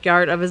the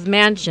backyard of his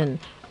mansion.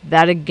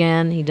 That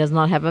again, he does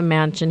not have a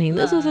mansion. He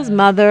lives with his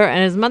mother,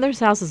 and his mother's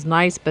house is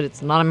nice, but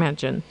it's not a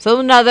mansion. So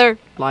another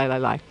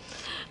lie.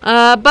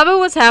 Bubba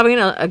was having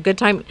a good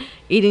time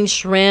eating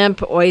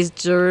shrimp,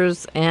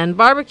 oysters, and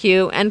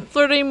barbecue, and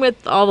flirting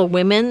with all the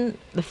women.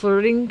 The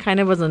flirting kind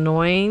of was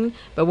annoying,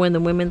 but when the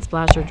women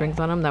splashed their drinks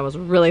on him, that was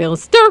really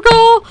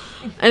hysterical.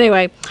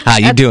 Anyway. How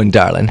you doing,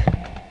 darling?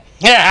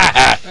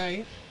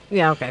 Right.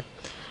 Yeah, okay.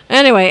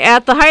 Anyway,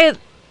 at the height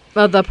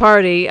of the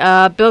party,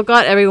 Bill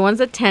got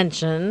everyone's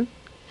attention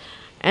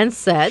and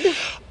said,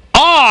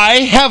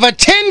 I have a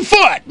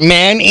 10-foot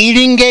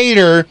man-eating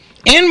gator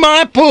in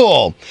my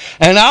pool,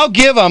 and I'll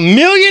give $1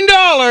 million,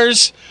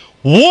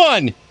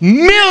 $1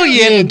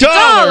 million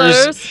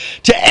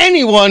to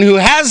anyone who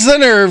has the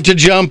nerve to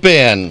jump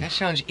in. That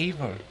sounds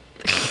evil.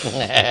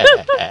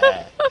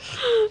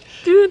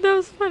 Dude, that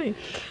was funny.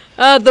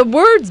 The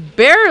words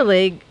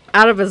barely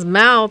out of his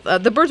mouth.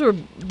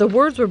 The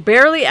words were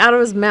barely out of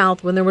his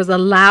mouth when there was a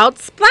loud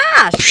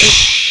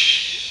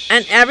splash,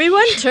 and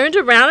everyone turned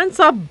around and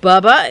saw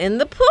Bubba in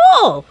the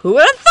pool. Who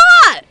would have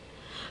thought?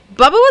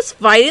 Bubba was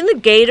fighting the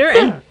gator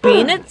and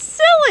being it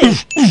silly.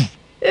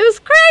 It was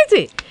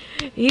crazy.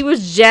 He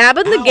was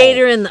jabbing the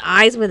gator in the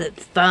eyes with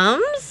its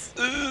thumbs,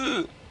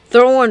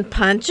 throwing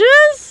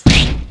punches.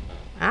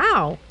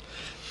 Ow.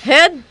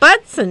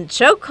 Headbutts and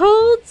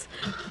chokeholds,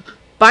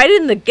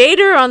 biting the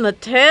gator on the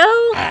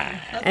tail,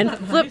 and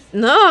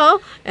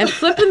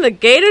flipping the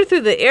gator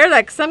through the air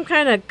like some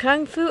kind of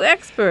kung fu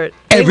expert.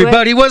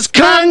 Everybody was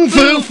kung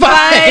fu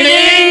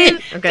fighting.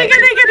 Okay.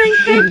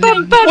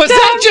 Was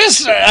that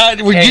just?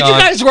 Did you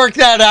guys work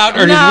that out,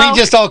 or did we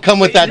just all come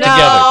with that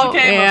together?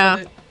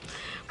 Yeah.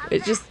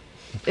 It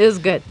was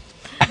good.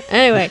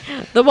 Anyway,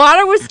 the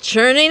water was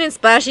churning and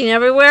splashing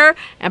everywhere.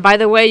 And by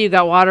the way, you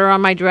got water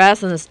on my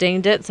dress and it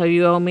stained it, so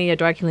you owe me a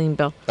dry cleaning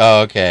bill.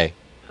 Oh, okay.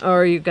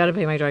 Or you got to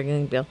pay my dry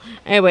cleaning bill.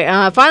 Anyway,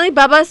 finally,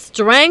 Bubba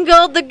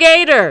strangled the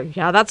gator.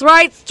 Yeah, that's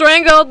right,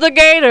 strangled the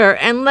gator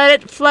and let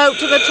it float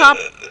to the top.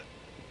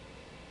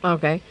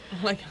 Okay.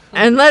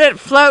 And let it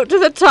float to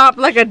the top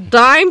like a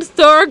dime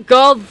store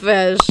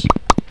goldfish.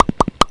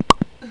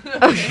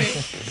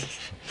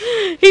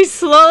 He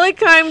slowly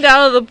climbed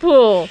out of the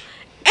pool.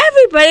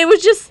 Everybody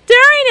was just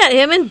staring at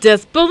him in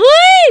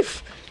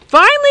disbelief.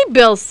 Finally,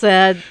 Bill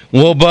said,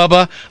 Well,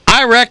 Bubba,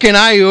 I reckon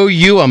I owe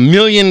you $1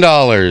 million.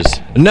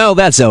 No,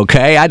 that's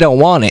okay. I don't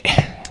want it.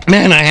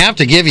 Man, I have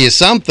to give you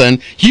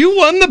something. You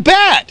won the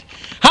bet.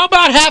 How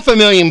about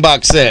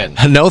 $500,000 then?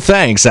 No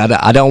thanks.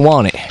 I don't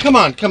want it. Come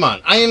on.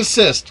 I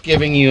insist on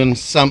giving you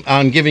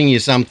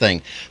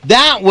something.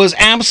 That was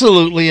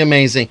absolutely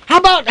amazing. How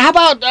about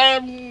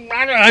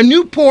a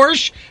new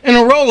Porsche and a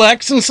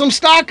Rolex and some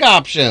stock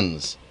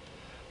options?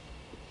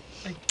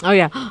 Oh,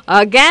 yeah.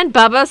 Again,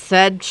 Bubba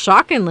said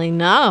shockingly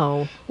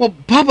no. Well,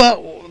 Bubba,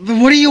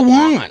 what do you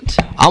want?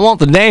 I want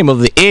the name of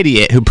the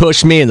idiot who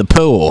pushed me in the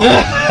pool.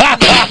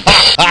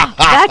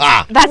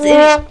 That's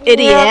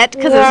idiot,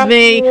 because it's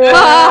me.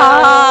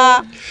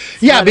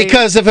 Yeah,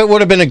 because if it would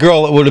have been a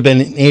girl, it would have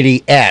been an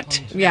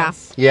idiot. Yeah.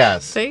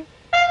 Yes. See?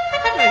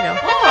 There you go.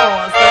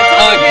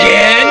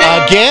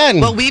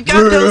 Again. Well, we've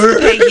got those to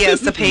pay.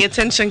 Yes, the pay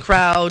attention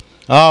crowd.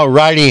 All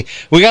righty.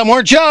 We got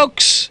more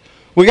jokes.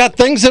 We got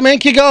things that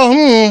make you go,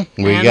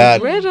 We And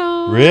got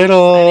riddles.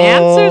 riddles. And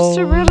answers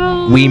to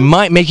riddles. We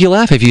might make you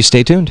laugh if you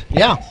stay tuned.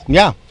 Yeah.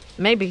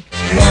 Maybe.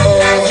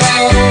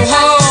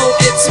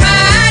 It's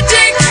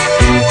magic.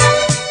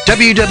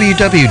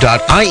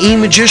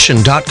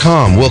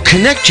 www.iemagician.com will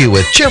connect you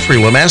with Jeffrey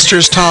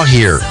Lemasters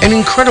Tahir, an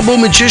incredible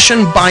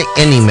magician by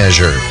any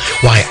measure.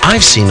 Why,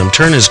 I've seen him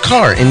turn his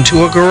car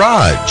into a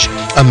garage.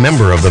 A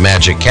member of the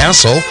Magic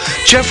Castle,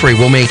 Jeffrey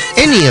will make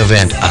any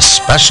event a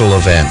special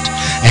event.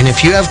 And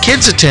if you have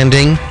kids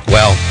attending,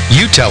 well,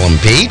 you tell them,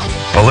 Pete.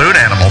 Balloon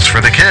animals for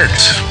the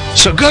kids.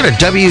 So go to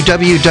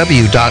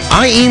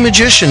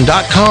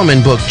www.iemagician.com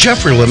and book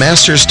Jeffrey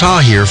Lemasters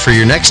Tahir for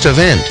your next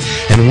event.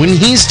 And when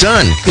he's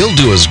done, he'll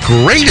do his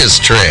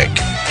greatest trick.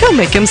 He'll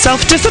make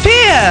himself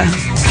disappear.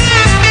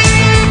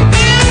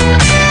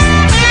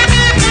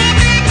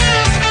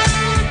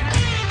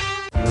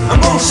 I'm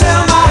gonna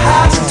sell my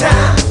house in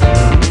town.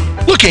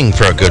 Looking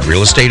for a good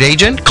real estate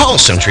agent? Call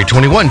Century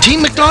 21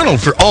 Team McDonald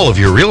for all of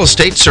your real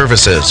estate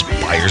services.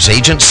 Buyer's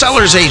agent,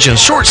 seller's agent,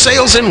 short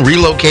sales, and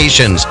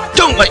relocations.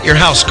 Don't let your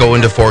house go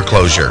into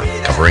foreclosure.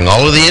 Covering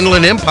all of the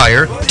Inland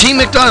Empire, Team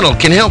McDonald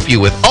can help you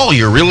with all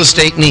your real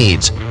estate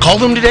needs. Call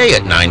them today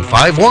at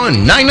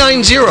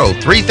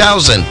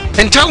 951-990-3000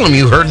 and tell them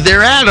you heard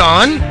their ad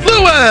on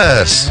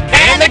Lewis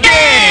And the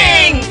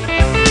gang.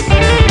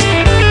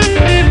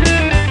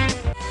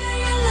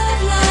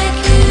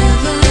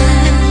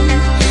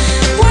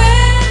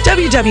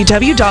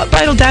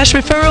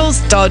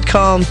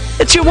 www.bridal-referrals.com.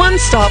 It's your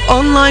one-stop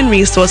online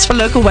resource for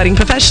local wedding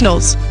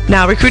professionals.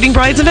 Now recruiting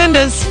brides and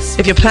vendors.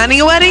 If you're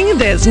planning a wedding,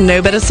 there's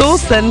no better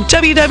source than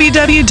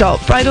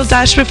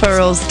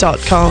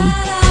www.bridal-referrals.com.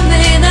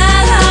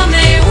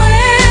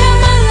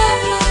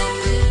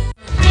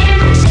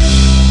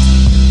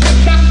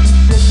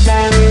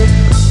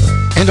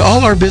 And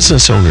all our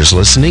business owners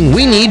listening,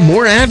 we need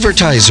more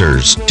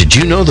advertisers. Did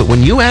you know that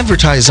when you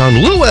advertise on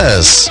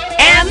Lewis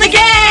And the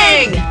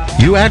gang.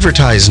 you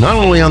advertise not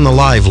only on the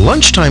live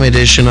lunchtime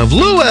edition of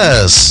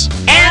Lewis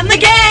And the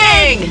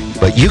gang.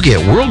 but you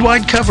get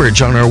worldwide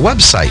coverage on our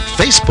website,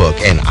 Facebook,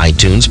 and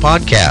iTunes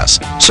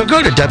podcast. So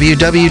go to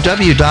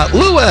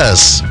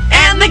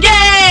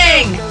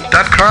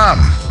www.lewisandthegang.com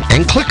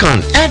and click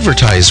on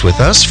Advertise with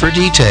Us for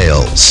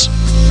details.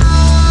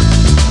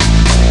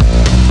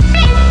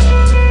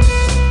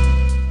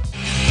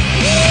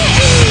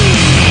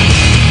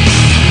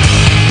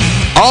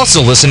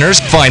 Also, listeners,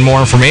 find more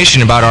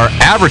information about our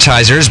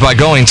advertisers by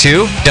going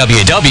to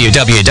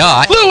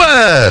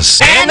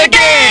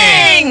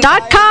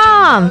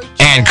Lewisandthegang.com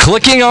and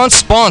clicking on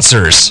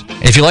sponsors.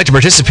 If you'd like to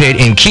participate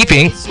in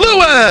keeping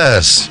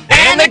Lewis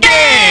and the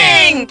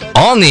gang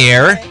on the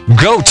air,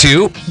 go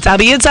to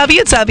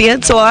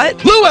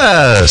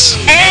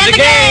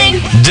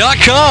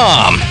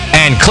www.lewisandthegang.com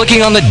and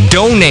clicking on the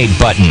donate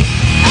button.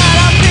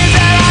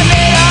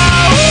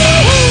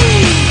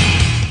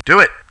 Do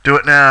it. Do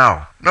it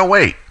now. No,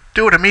 wait.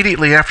 Do it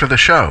immediately after the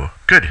show.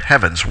 Good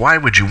heavens, why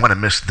would you want to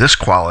miss this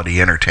quality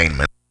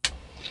entertainment?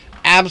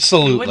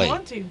 Absolutely. Wouldn't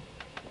want to.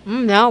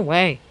 No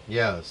way.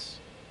 Yes.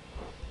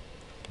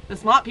 The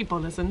smart people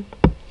listen.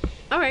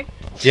 All right.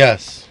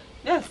 Yes.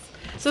 Yes.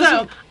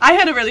 So I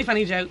had a really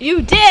funny joke.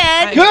 You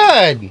did?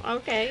 Good.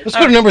 Okay. Let's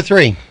go to number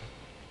 3.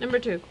 Number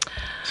 2.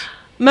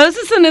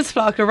 Moses and his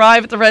flock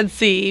arrive at the Red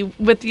Sea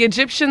with the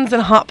Egyptians in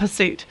hot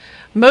pursuit.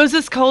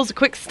 Moses calls a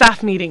quick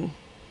staff meeting.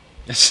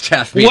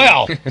 Staff meeting.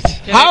 Well,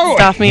 how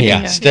staff meeting?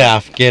 Yeah,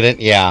 staff. Get it?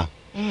 Yeah.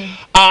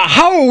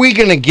 How are we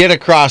going to get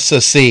across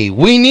the sea?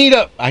 We need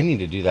a... I need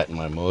to do that in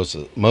my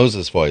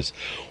Moses voice.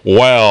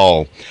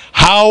 Well,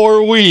 how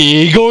are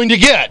we going to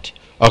get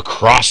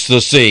across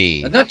the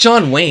sea? Not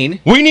John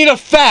Wayne. We need a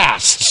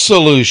fast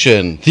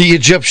solution. The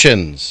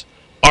Egyptians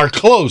are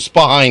close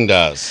behind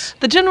us.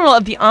 The general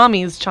of the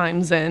armies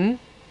chimes in.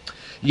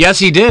 Yes,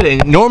 he did.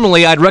 And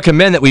normally I'd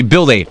recommend that we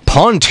build a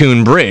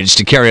pontoon bridge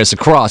to carry us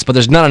across, but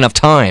there's not enough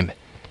time.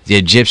 The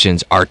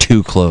Egyptians are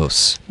too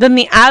close. Then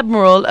the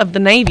Admiral of the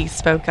Navy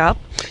spoke up.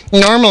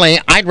 Normally,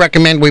 I'd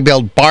recommend we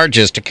build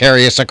barges to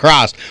carry us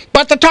across,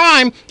 but the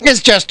time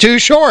is just too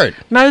short.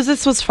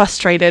 Moses was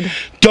frustrated.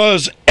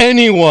 Does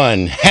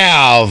anyone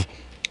have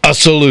a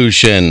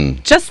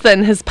solution? Just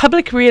then, his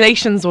public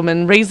relations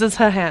woman raises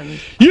her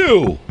hand.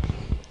 You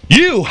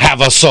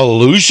have a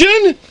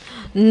solution?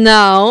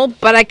 No,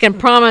 but I can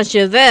promise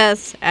you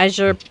this: as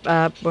your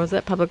what was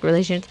that, public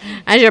relations?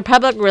 As your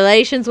public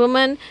relations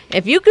woman,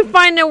 if you can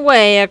find a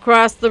way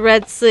across the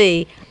Red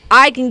Sea,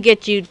 I can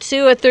get you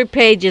 2 or 3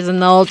 pages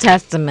in the Old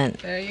Testament.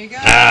 There you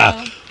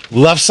go.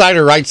 Left side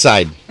or right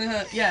side?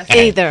 Yes.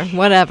 Either,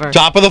 whatever.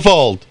 Top of the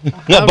fold.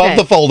 Above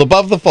the fold.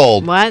 Above the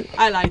fold. What?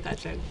 I like that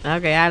joke.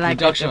 Okay, I like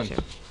that joke.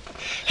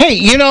 Hey,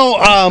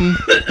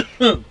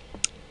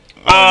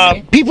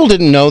 people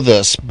didn't know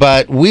this,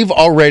 but we've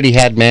already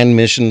had manned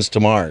missions to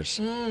Mars.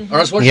 Arnold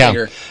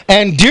Schwarzenegger.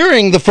 And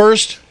during the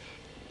first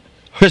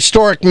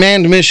historic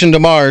manned mission to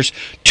Mars,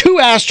 2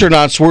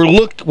 astronauts were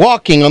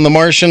walking on the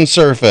Martian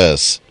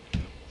surface.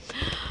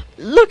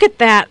 Look at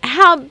that!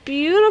 How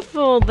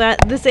beautiful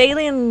that this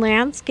alien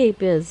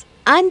landscape is,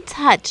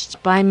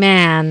 untouched by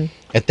man.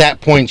 At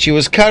that point, she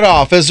was cut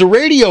off as the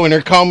radio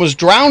intercom was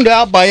drowned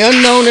out by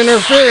unknown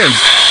interference.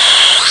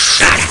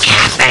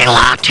 Cafe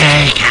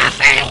latte,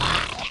 cafe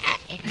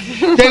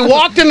latte. They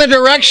walked in the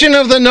direction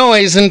of the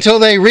noise until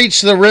they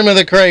reached the rim of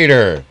the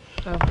crater.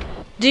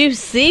 Do you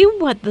see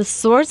what the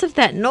source of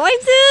that noise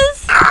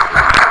is?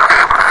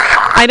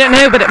 I don't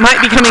know, but it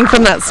might be coming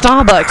from that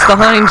Starbucks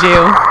behind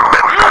you.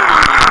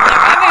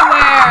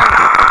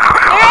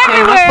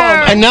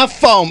 Enough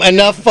foam.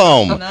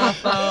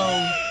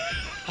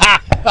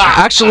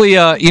 Actually,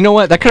 you know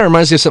what? That kind of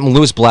reminds me of something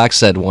Louis Black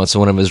said once in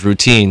one of his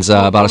routines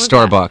about a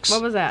Starbucks.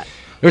 What was that?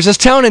 There's this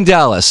town in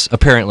Dallas,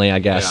 apparently, I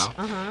guess.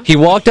 Yeah. He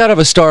walked out of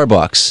a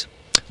Starbucks,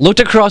 looked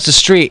across the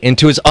street, and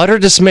to his utter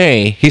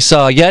dismay, he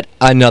saw yet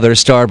another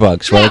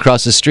Starbucks right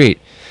across the street.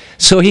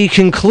 So he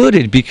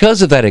concluded,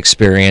 because of that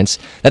experience,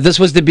 that this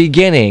was the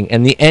beginning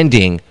and the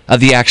ending of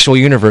the actual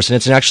universe, and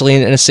it's actually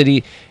in a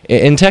city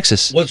in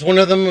Texas. Was one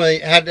of them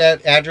had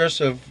that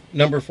address of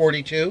number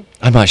 42?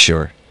 I'm not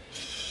sure.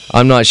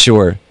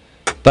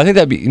 But I think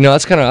that'd be,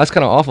 that's kind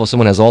of awful.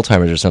 Someone has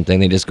Alzheimer's or something.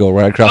 They just go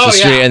right across the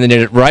street and then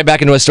they're right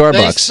back into a Starbucks.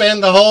 They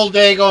spend the whole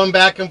day going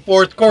back and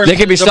forth. Of course, they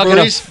could be stuck in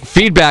a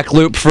feedback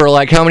loop for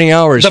like how many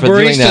hours the for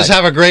doing that? baristas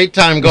have a great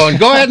time going,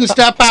 go ahead and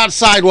step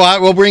outside.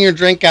 We'll bring your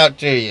drink out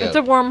to you. It's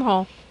a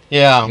wormhole.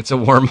 Yeah. It's a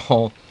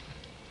wormhole.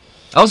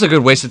 That was a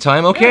good waste of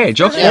time. Okay,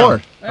 joke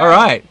 4. All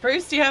right.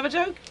 Bruce, do you have a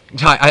joke?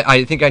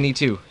 I think I need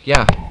to.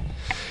 Yeah.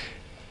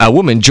 A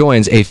woman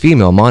joins a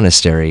female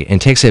monastery and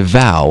takes a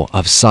vow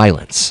of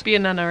silence. Be a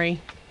nunnery.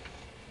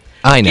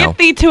 I know. Get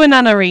thee to a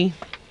nunnery.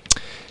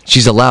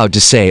 She's allowed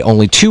to say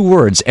only 2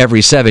 words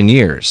every 7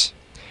 years.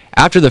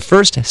 After the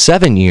first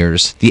 7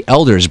 years, the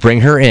elders bring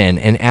her in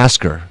and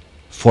ask her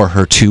for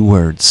her 2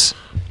 words.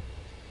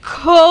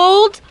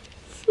 Cold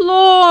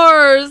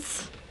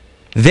floors.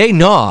 They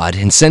nod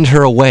and send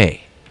her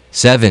away.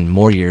 7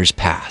 more years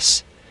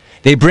pass.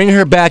 They bring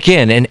her back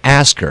in and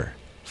ask her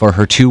for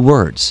her 2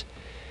 words.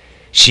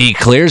 She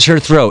clears her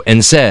throat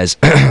and says,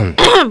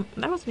 That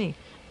was me.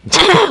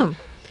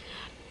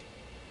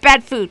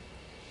 Bad food.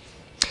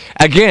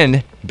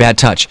 Again, bad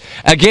touch.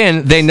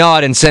 Again, they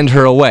nod and send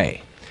her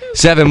away.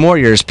 7 more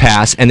years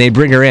pass, and they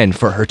bring her in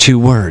for her 2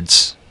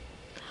 words.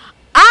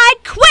 I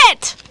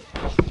quit!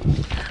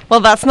 Well,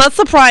 that's not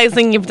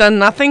surprising. You've done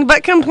nothing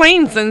but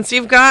complain since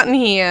you've gotten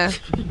here.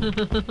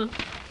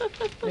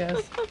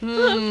 Yes.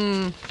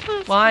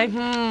 Why?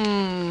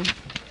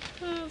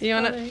 You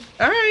wanna?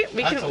 All right,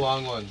 we That's can. a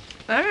long one.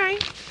 All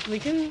right, we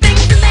can.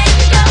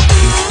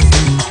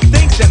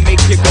 Things that make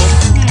you go.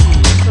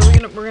 So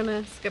we're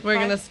gonna skip. We're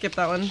gonna skip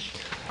that one.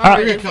 We're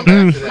gonna come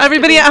back to that.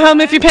 Everybody at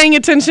home, if you're paying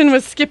attention,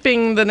 we're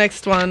skipping the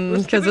next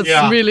one because it's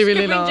really,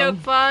 really long. Skipping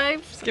joke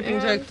 5. Skipping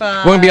joke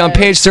 5. We're going to be on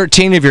page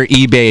 13 of your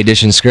eBay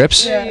edition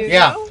scripts.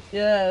 Yeah.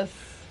 Yes.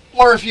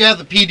 Or if you have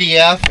the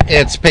PDF,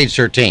 it's page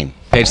 13.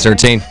 Page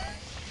 13.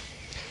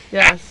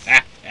 Yes.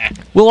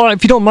 Well,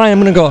 if you don't mind,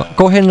 I'm going to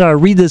go ahead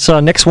and read this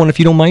next one, if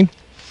you don't mind.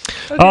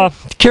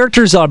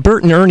 Characters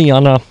Bert and Ernie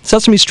on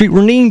Sesame Street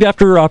were named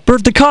after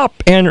Bert the cop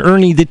and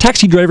Ernie the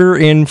taxi driver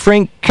in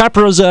Frank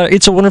Capra's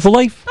It's a Wonderful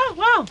Life. Oh,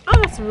 wow.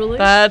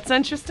 That's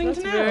interesting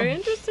to know. Very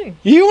interesting.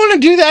 You want to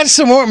do that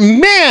some more?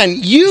 Man,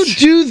 you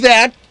do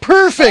that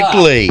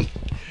perfectly.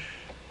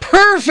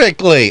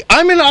 Perfectly.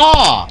 I'm in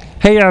awe.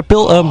 Hey,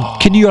 Bill,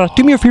 can you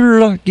do me a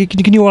favor?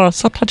 Can you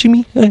stop touching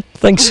me?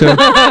 Thanks, sir.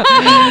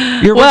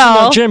 You're Well,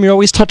 in the gym. You're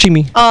always touching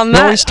me. On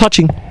You're always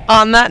touching.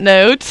 On that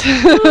note,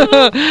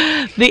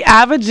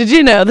 did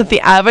you know that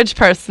the average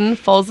person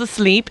falls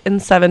asleep in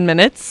 7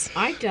 minutes?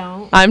 I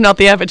don't. I'm not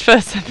the average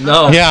person.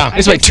 No. Yeah.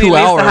 It's like Takes me 2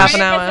 at least hours. a half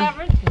an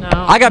hour.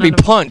 No. I got to be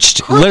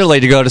punched, literally,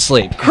 to go to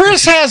sleep.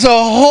 Chris has a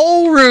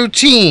whole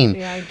routine.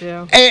 Yeah, I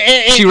do.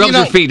 She rubs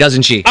her feet,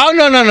 doesn't she? Oh,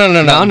 no. No,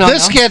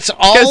 This no. gets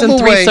all Goes in the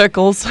 3 way.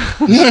 circles.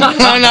 No.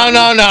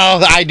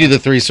 I do the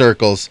 3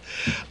 circles.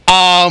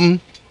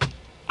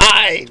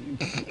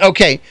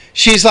 Okay.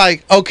 She's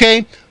like,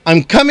 okay,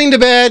 I'm coming to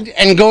bed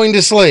and going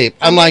to sleep.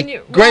 I'm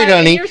like, great,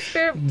 honey.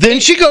 Then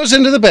she goes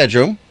into the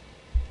bedroom.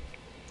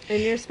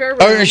 In your spare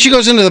room. Or she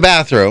goes into the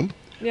bathroom.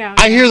 Yeah.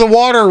 I hear the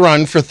water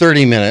run for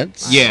 30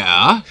 minutes.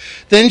 Yeah.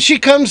 Then she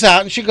comes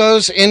out and she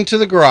goes into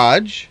the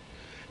garage.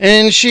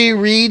 And she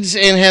reads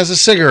and has a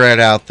cigarette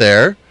out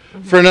there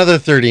for another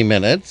 30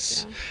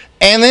 minutes. Yeah.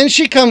 And then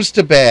she comes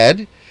to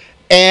bed.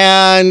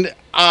 And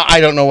I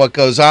don't know what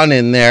goes on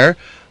in there.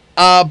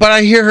 But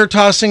I hear her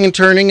tossing and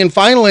turning. And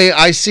finally,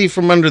 I see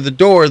from under the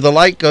door, the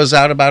light goes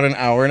out about an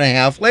hour and a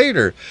half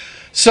later.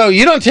 So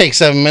you don't take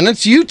 7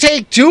 minutes. You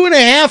take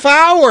 2.5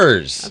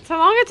 hours. That's how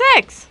long it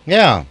takes.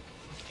 Yeah.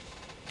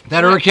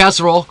 That or a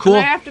casserole. Cool.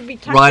 And I have to be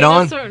tucked right in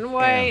on. a certain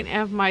way and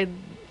have my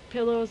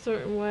pillow a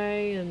certain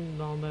way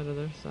and all that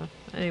other stuff.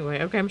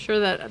 Anyway, okay, I'm sure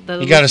that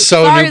you got to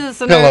sew a new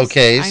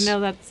pillowcase. I know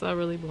that's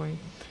really boring.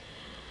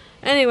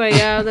 Anyway,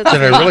 yeah. That's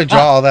Did I really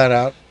draw all that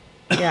out?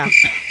 Yeah.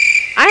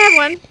 I have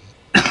one.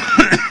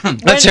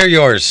 Let's hear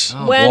yours.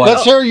 Oh, boy.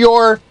 Let's hear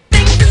your...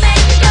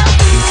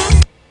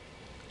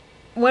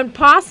 When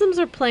possums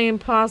are playing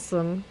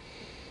possum,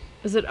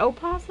 is it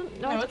opossum?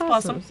 No, it's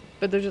possums.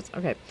 But they're just,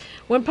 okay.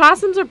 When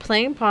possums are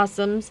playing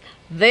possums,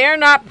 they're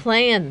not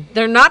playing.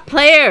 They're not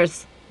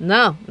players.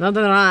 No, they're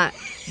not.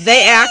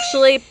 They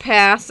actually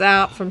pass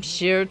out from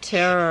sheer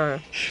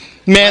terror.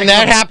 Man,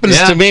 that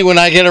happens to me when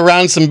I get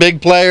around some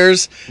big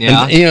players.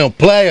 Yeah. And,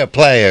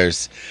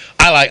 players.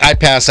 I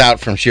pass out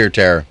from sheer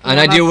terror. And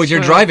I do with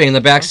your driving in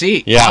the back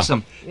seat. Yeah.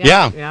 Awesome.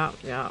 Yeah.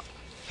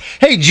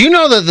 Hey, do you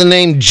know that the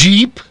name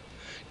Jeep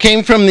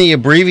came from the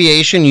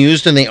abbreviation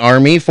used in the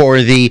Army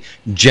for the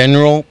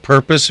General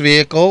Purpose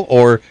Vehicle,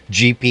 or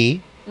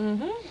GP?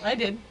 Mm-hmm. I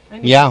did.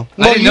 Yeah.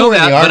 I didn't know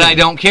that, but I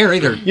don't care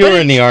either. You were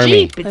in the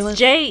Army. Jeep, it's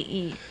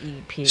Jeep.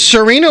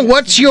 Serena,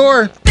 what's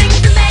your...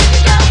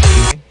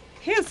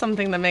 Here's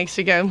something that makes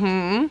you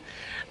go,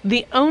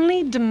 The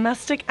only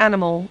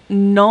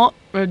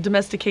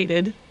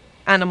domesticated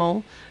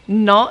animal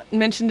not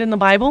mentioned in the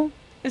Bible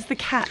is the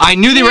cat. I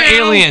knew they were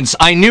aliens.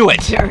 I knew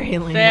it.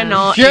 They're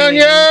not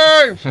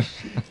Junior!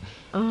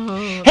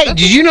 Hey,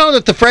 did you know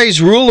that the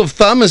phrase rule of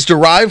thumb is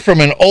derived from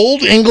an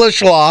old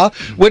English law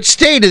which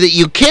stated that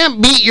you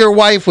can't beat your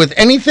wife with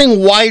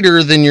anything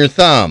wider than your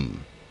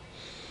thumb?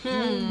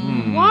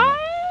 What?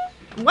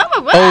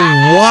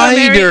 Oh,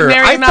 wider.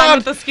 Marry a man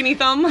with a skinny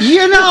thumb.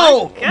 You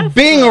know,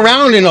 being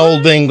around in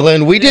Old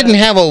England, we didn't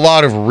have a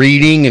lot of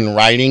reading and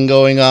writing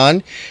going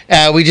on.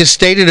 We just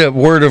stated it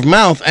word of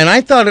mouth, and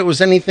I thought it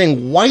was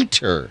anything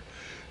whiter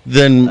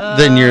than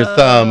your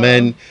thumb.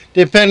 And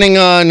depending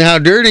on how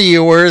dirty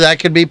you were, that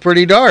could be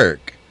pretty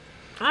dark.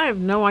 I have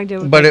no idea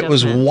what But that it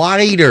was meant.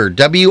 wider.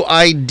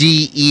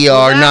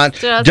 W-I-D-E-R, not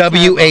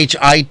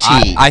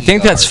W-H-I-T. I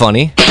think that's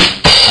funny.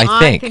 I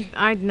think.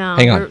 I know.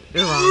 Hang on.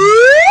 You're wrong.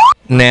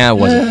 Nah, it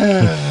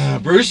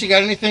wasn't. Bruce, you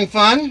got anything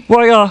fun?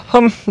 Well,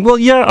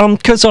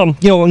 because in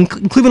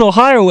Cleveland,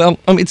 Ohio,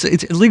 it's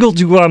illegal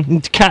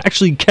to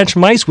actually catch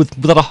mice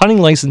without a hunting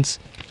license.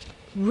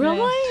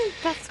 Really?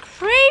 That's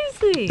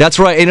crazy. That's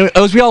right. And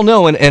as we all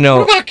know, What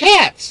about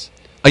cats?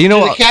 you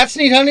know, Do the cats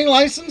need hunting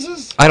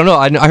licenses? I don't know.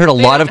 I heard a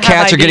lot of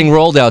cats are getting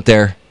rolled out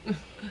there. A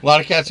lot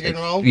of cats are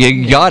getting rolled?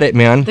 You got it,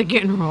 man. They're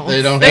getting rolled.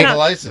 They don't have a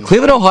license.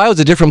 Cleveland, Ohio is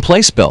a different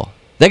place, Bill.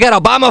 They got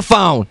Obama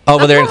phone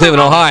over there in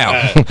Cleveland, Ohio.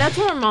 That's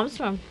where our mom's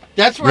from.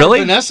 That's where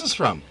Really? Vanessa's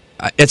from.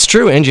 It's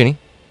true, and Ginny,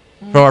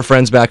 from our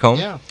friends back home.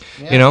 Yeah.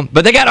 You know,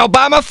 but they got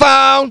Obama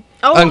phone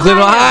in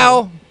Cleveland,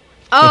 Ohio.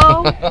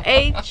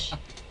 O-H.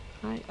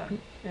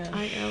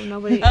 I-O,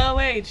 nobody.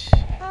 O-H.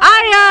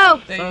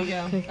 I-O. There you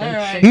go. All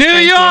right. New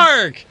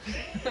York!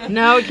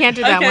 No, we can't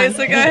do that Okay, one.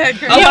 so go ahead,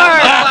 Chris. New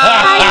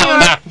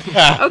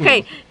York.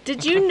 Okay,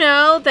 did you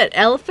know that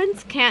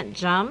elephants can't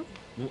jump?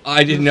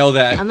 I didn't know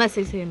that. Unless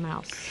they see a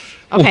mouse.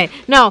 Okay,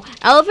 no,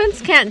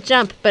 elephants can't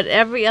jump, but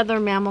every other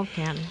mammal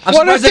can.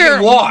 What if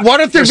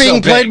they're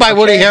being played by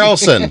Woody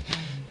Harrelson?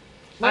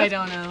 I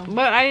don't know.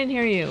 But I didn't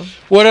hear you.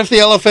 What if the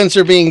elephants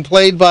are being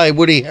played by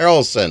Woody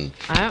Harrelson?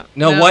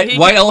 No,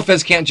 white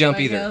elephants can't jump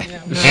either.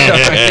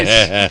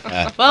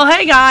 Well,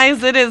 hey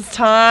guys, it is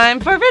time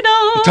for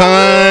riddles.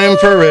 Time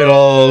for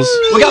riddles.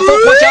 We got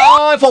 4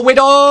 questions for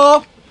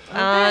riddle.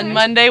 On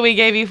Monday, we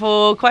gave you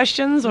 4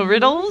 questions or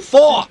riddles.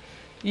 4.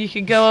 You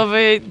could go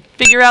over,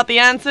 figure out the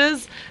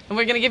answers, and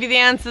we're going to give you the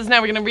answers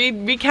now. We're going to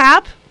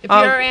recap. If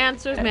your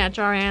answers match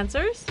our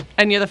answers.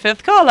 And you're the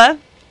 5th caller.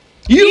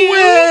 You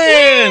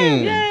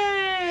win!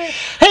 Yay!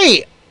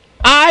 Hey,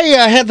 I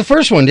had the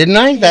first one, didn't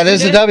I? That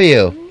is a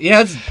W.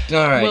 Yeah, it's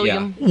all right.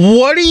 William.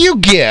 What do you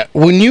get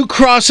when you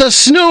cross a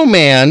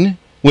snowman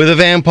with a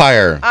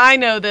vampire? I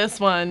know this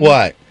one.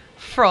 What?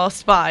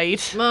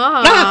 Frostbite.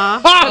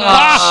 Yeah.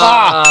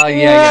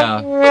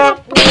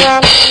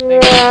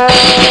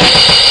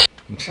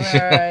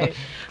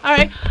 All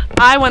right.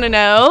 I want to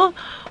know,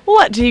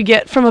 what do you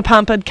get from a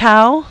pampered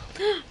cow?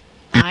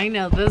 I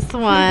know this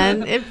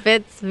one. It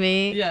fits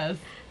me. Yes.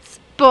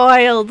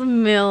 Spoiled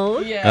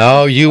milk. Yes.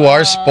 Oh, you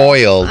are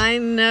spoiled. I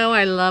know.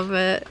 I love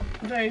it.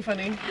 Very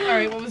funny. All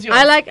right. What was yours?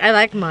 I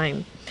like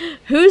mine.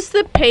 Who's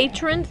the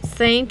patron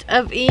saint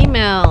of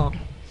email?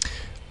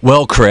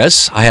 Well,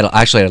 Chris, I had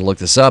to look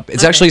this up.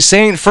 It's actually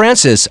St.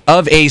 Francis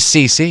of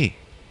ACC.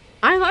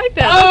 I like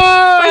that.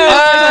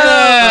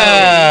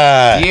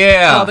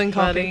 Yeah. Calvin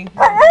Coffee.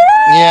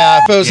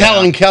 Yeah, if it was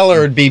Helen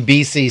Keller, it'd be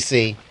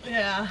BCC.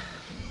 Yeah.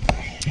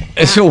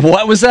 So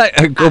what was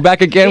that? Go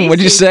back again. What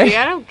did you say?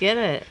 I don't get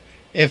it.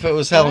 If it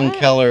was Helen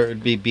Keller,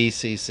 it'd be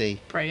BCC.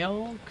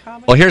 Braille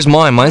comic? Well, here's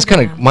mine. Mine's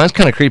kind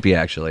of creepy,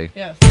 actually.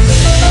 Yes.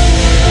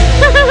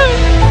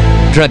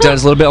 Turn it down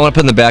just a little bit. I want to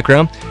put in the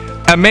background.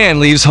 A man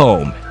leaves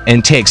home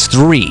and takes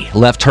 3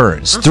 left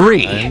turns.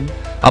 3.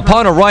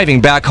 Upon arriving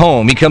back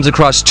home, he comes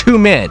across 2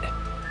 men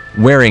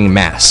wearing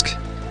masks.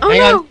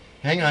 Oh,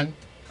 Hang on.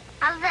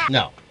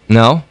 No.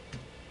 No?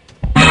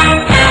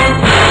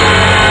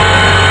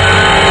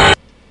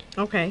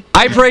 Okay.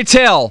 I pray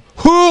tell,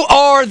 who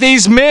are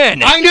these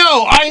men? I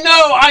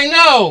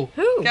know.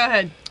 Who? Go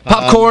ahead.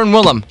 Popcorn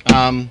Willem.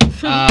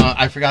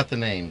 I forgot the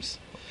names.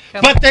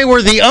 But they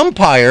were the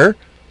umpire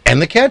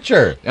and the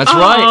catcher. That's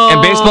right.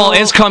 And baseball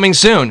is coming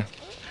soon.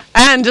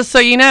 And just so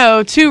you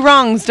know, 2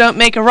 wrongs don't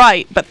make a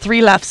right, but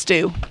 3 lefts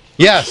do.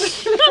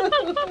 Yes.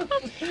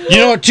 You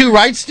know what 2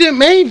 rights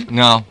made?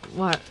 No.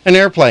 What? An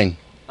airplane.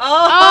 Oh!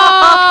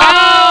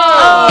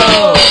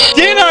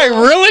 Did I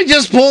really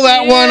just pull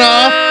that one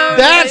off?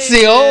 That's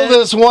the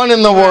oldest one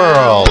in the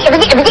world.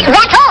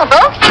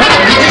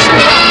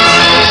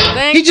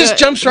 He just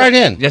jumps right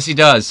in. Yes, he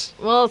does.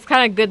 Well, it's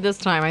kind of good this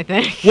time, I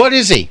think. What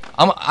is he?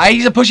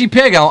 He's a pushy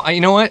pig.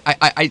 You know what?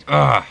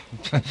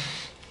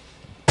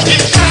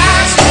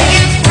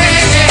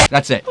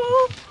 That's it.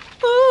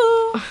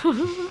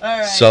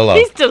 Solo.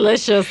 He's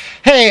delicious.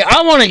 Hey,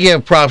 I want to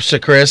give props to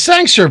Chris.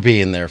 Thanks for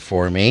being there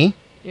for me.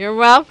 You're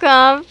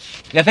welcome.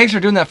 Yeah, thanks for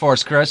doing that for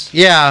us, Chris.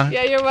 Yeah.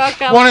 Yeah, you're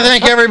welcome. I want to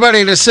thank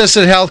everybody at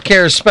Assisted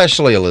Healthcare,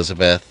 especially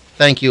Elizabeth.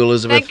 Thank you,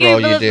 Elizabeth, for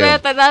all you do.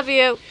 Elizabeth. I love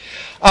you.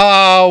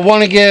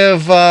 Want to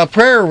give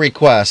prayer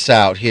requests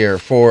out here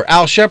for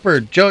Al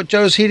Shepard,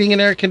 Joe's Heating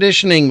and Air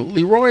Conditioning,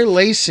 Leroy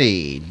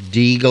Lacey,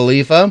 D.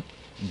 Galifa,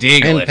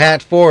 and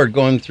Pat Ford,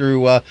 going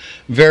through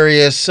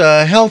various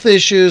health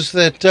issues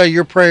that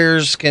your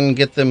prayers can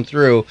get them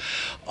through.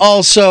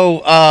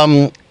 Also,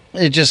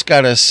 I just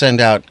got to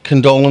send out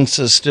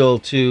condolences still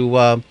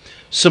to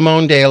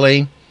Simone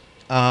Daly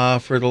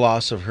for the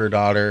loss of her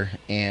daughter.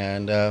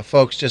 And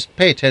folks, just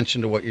pay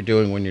attention to what you're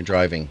doing when you're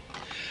driving.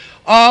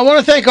 I want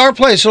to thank Our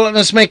Place for letting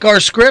us make our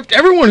script.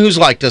 Everyone who's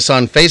liked us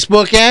on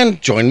Facebook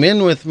and join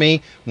in with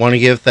me. Want to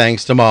give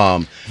thanks to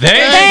Mom.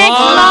 Thanks,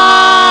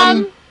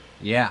 Mom.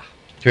 Yeah.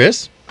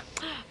 Chris?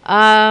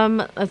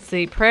 Let's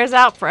see. Prayers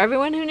out for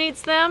everyone who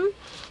needs them.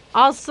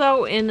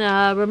 Also, in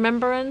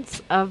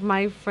remembrance of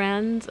my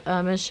friend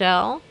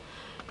Michelle,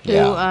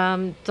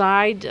 who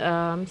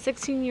died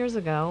 16 years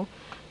ago.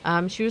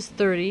 She was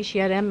 30. She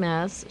had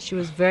MS. She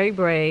was very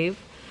brave.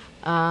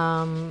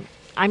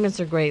 I miss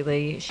her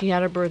greatly. She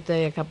had her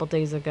birthday a couple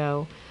days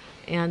ago.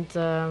 And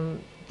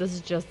this is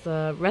just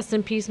rest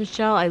in peace,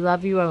 Michelle. I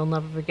love you. I will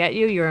never forget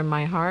you. You're in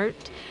my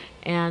heart.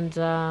 And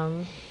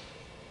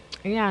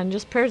and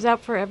just prayers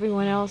out for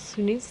everyone else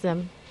who needs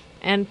them.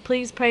 And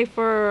please pray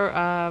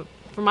for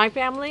my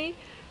family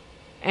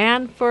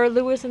and for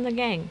Lewis and the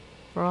gang,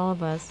 for all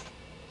of us.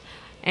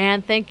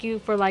 And thank you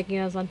for liking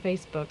us on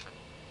Facebook.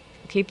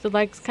 Keep the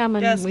likes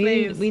coming. Yes, we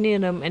please. We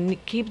need them.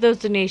 And keep those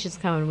donations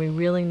coming. We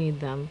really need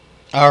them.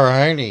 All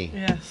righty.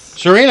 Yes.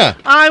 Serena.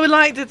 I would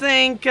like to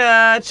thank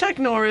Chuck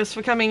Norris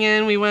for coming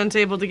in. We weren't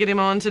able to get him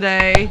on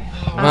today.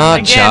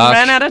 Again, Chuck.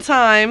 ran out of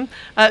time.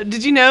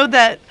 Did you know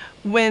that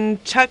when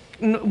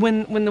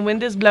when the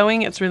wind is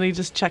blowing, it's really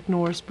just Chuck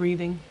Norris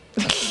breathing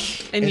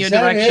in your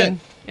that direction? it?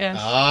 Yes.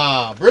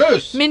 Ah,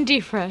 Bruce. Minty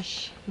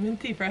Fresh.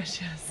 Minty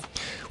Fresh, yes.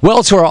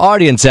 Well, to our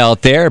audience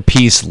out there,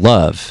 peace,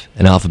 love,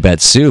 and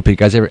alphabet soup. You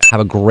guys have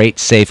a great,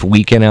 safe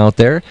weekend out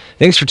there.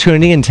 Thanks for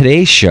tuning in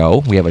today's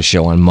show. We have a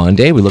show on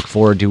Monday. We look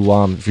forward to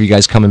for you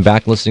guys coming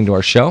back and listening to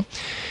our show.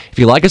 If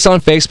you like us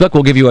on Facebook,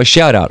 we'll give you a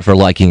shout-out for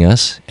liking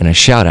us and a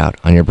shout-out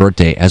on your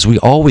birthday, as we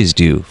always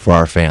do for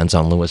our fans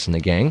on Lewis and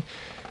the Gang.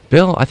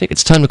 Bill, I think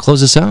it's time to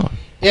close this out.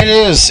 It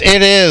is.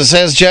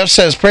 As Jeff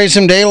says, praise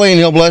him daily and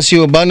he'll bless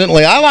you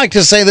abundantly. I like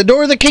to say the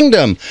door of the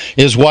kingdom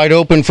is wide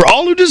open for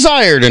all who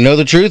desire to know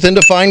the truth and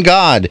to find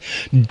God.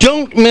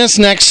 Don't miss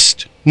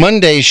next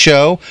Monday's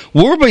show.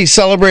 We'll be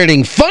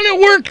celebrating Fun at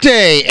Work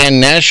Day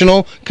and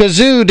National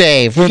Kazoo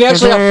Day. You can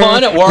actually have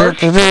fun at work.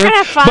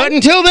 But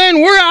until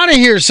then, we're out of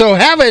here, so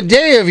have a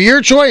day of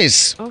your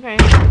choice. Okay.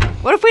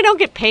 What if we don't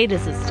get paid?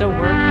 Does it still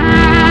work?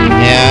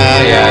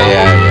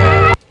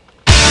 Yeah.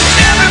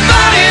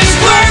 Everybody's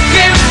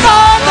working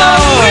for the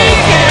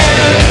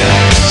weekend.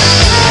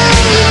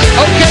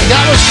 Okay,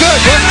 that was good.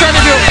 Let's try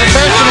to do a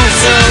professional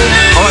show.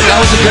 Oh, that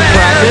was a good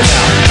practice.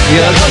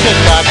 Yeah, that was a good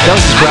practice. That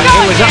was a practice.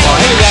 Hey, was that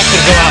live? Maybe that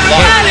could go out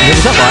live. Hey,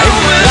 was that live?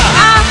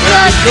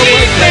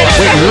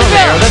 Wait, you're on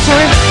the air that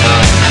time?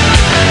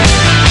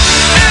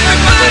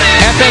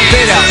 FM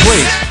fade out,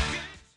 please.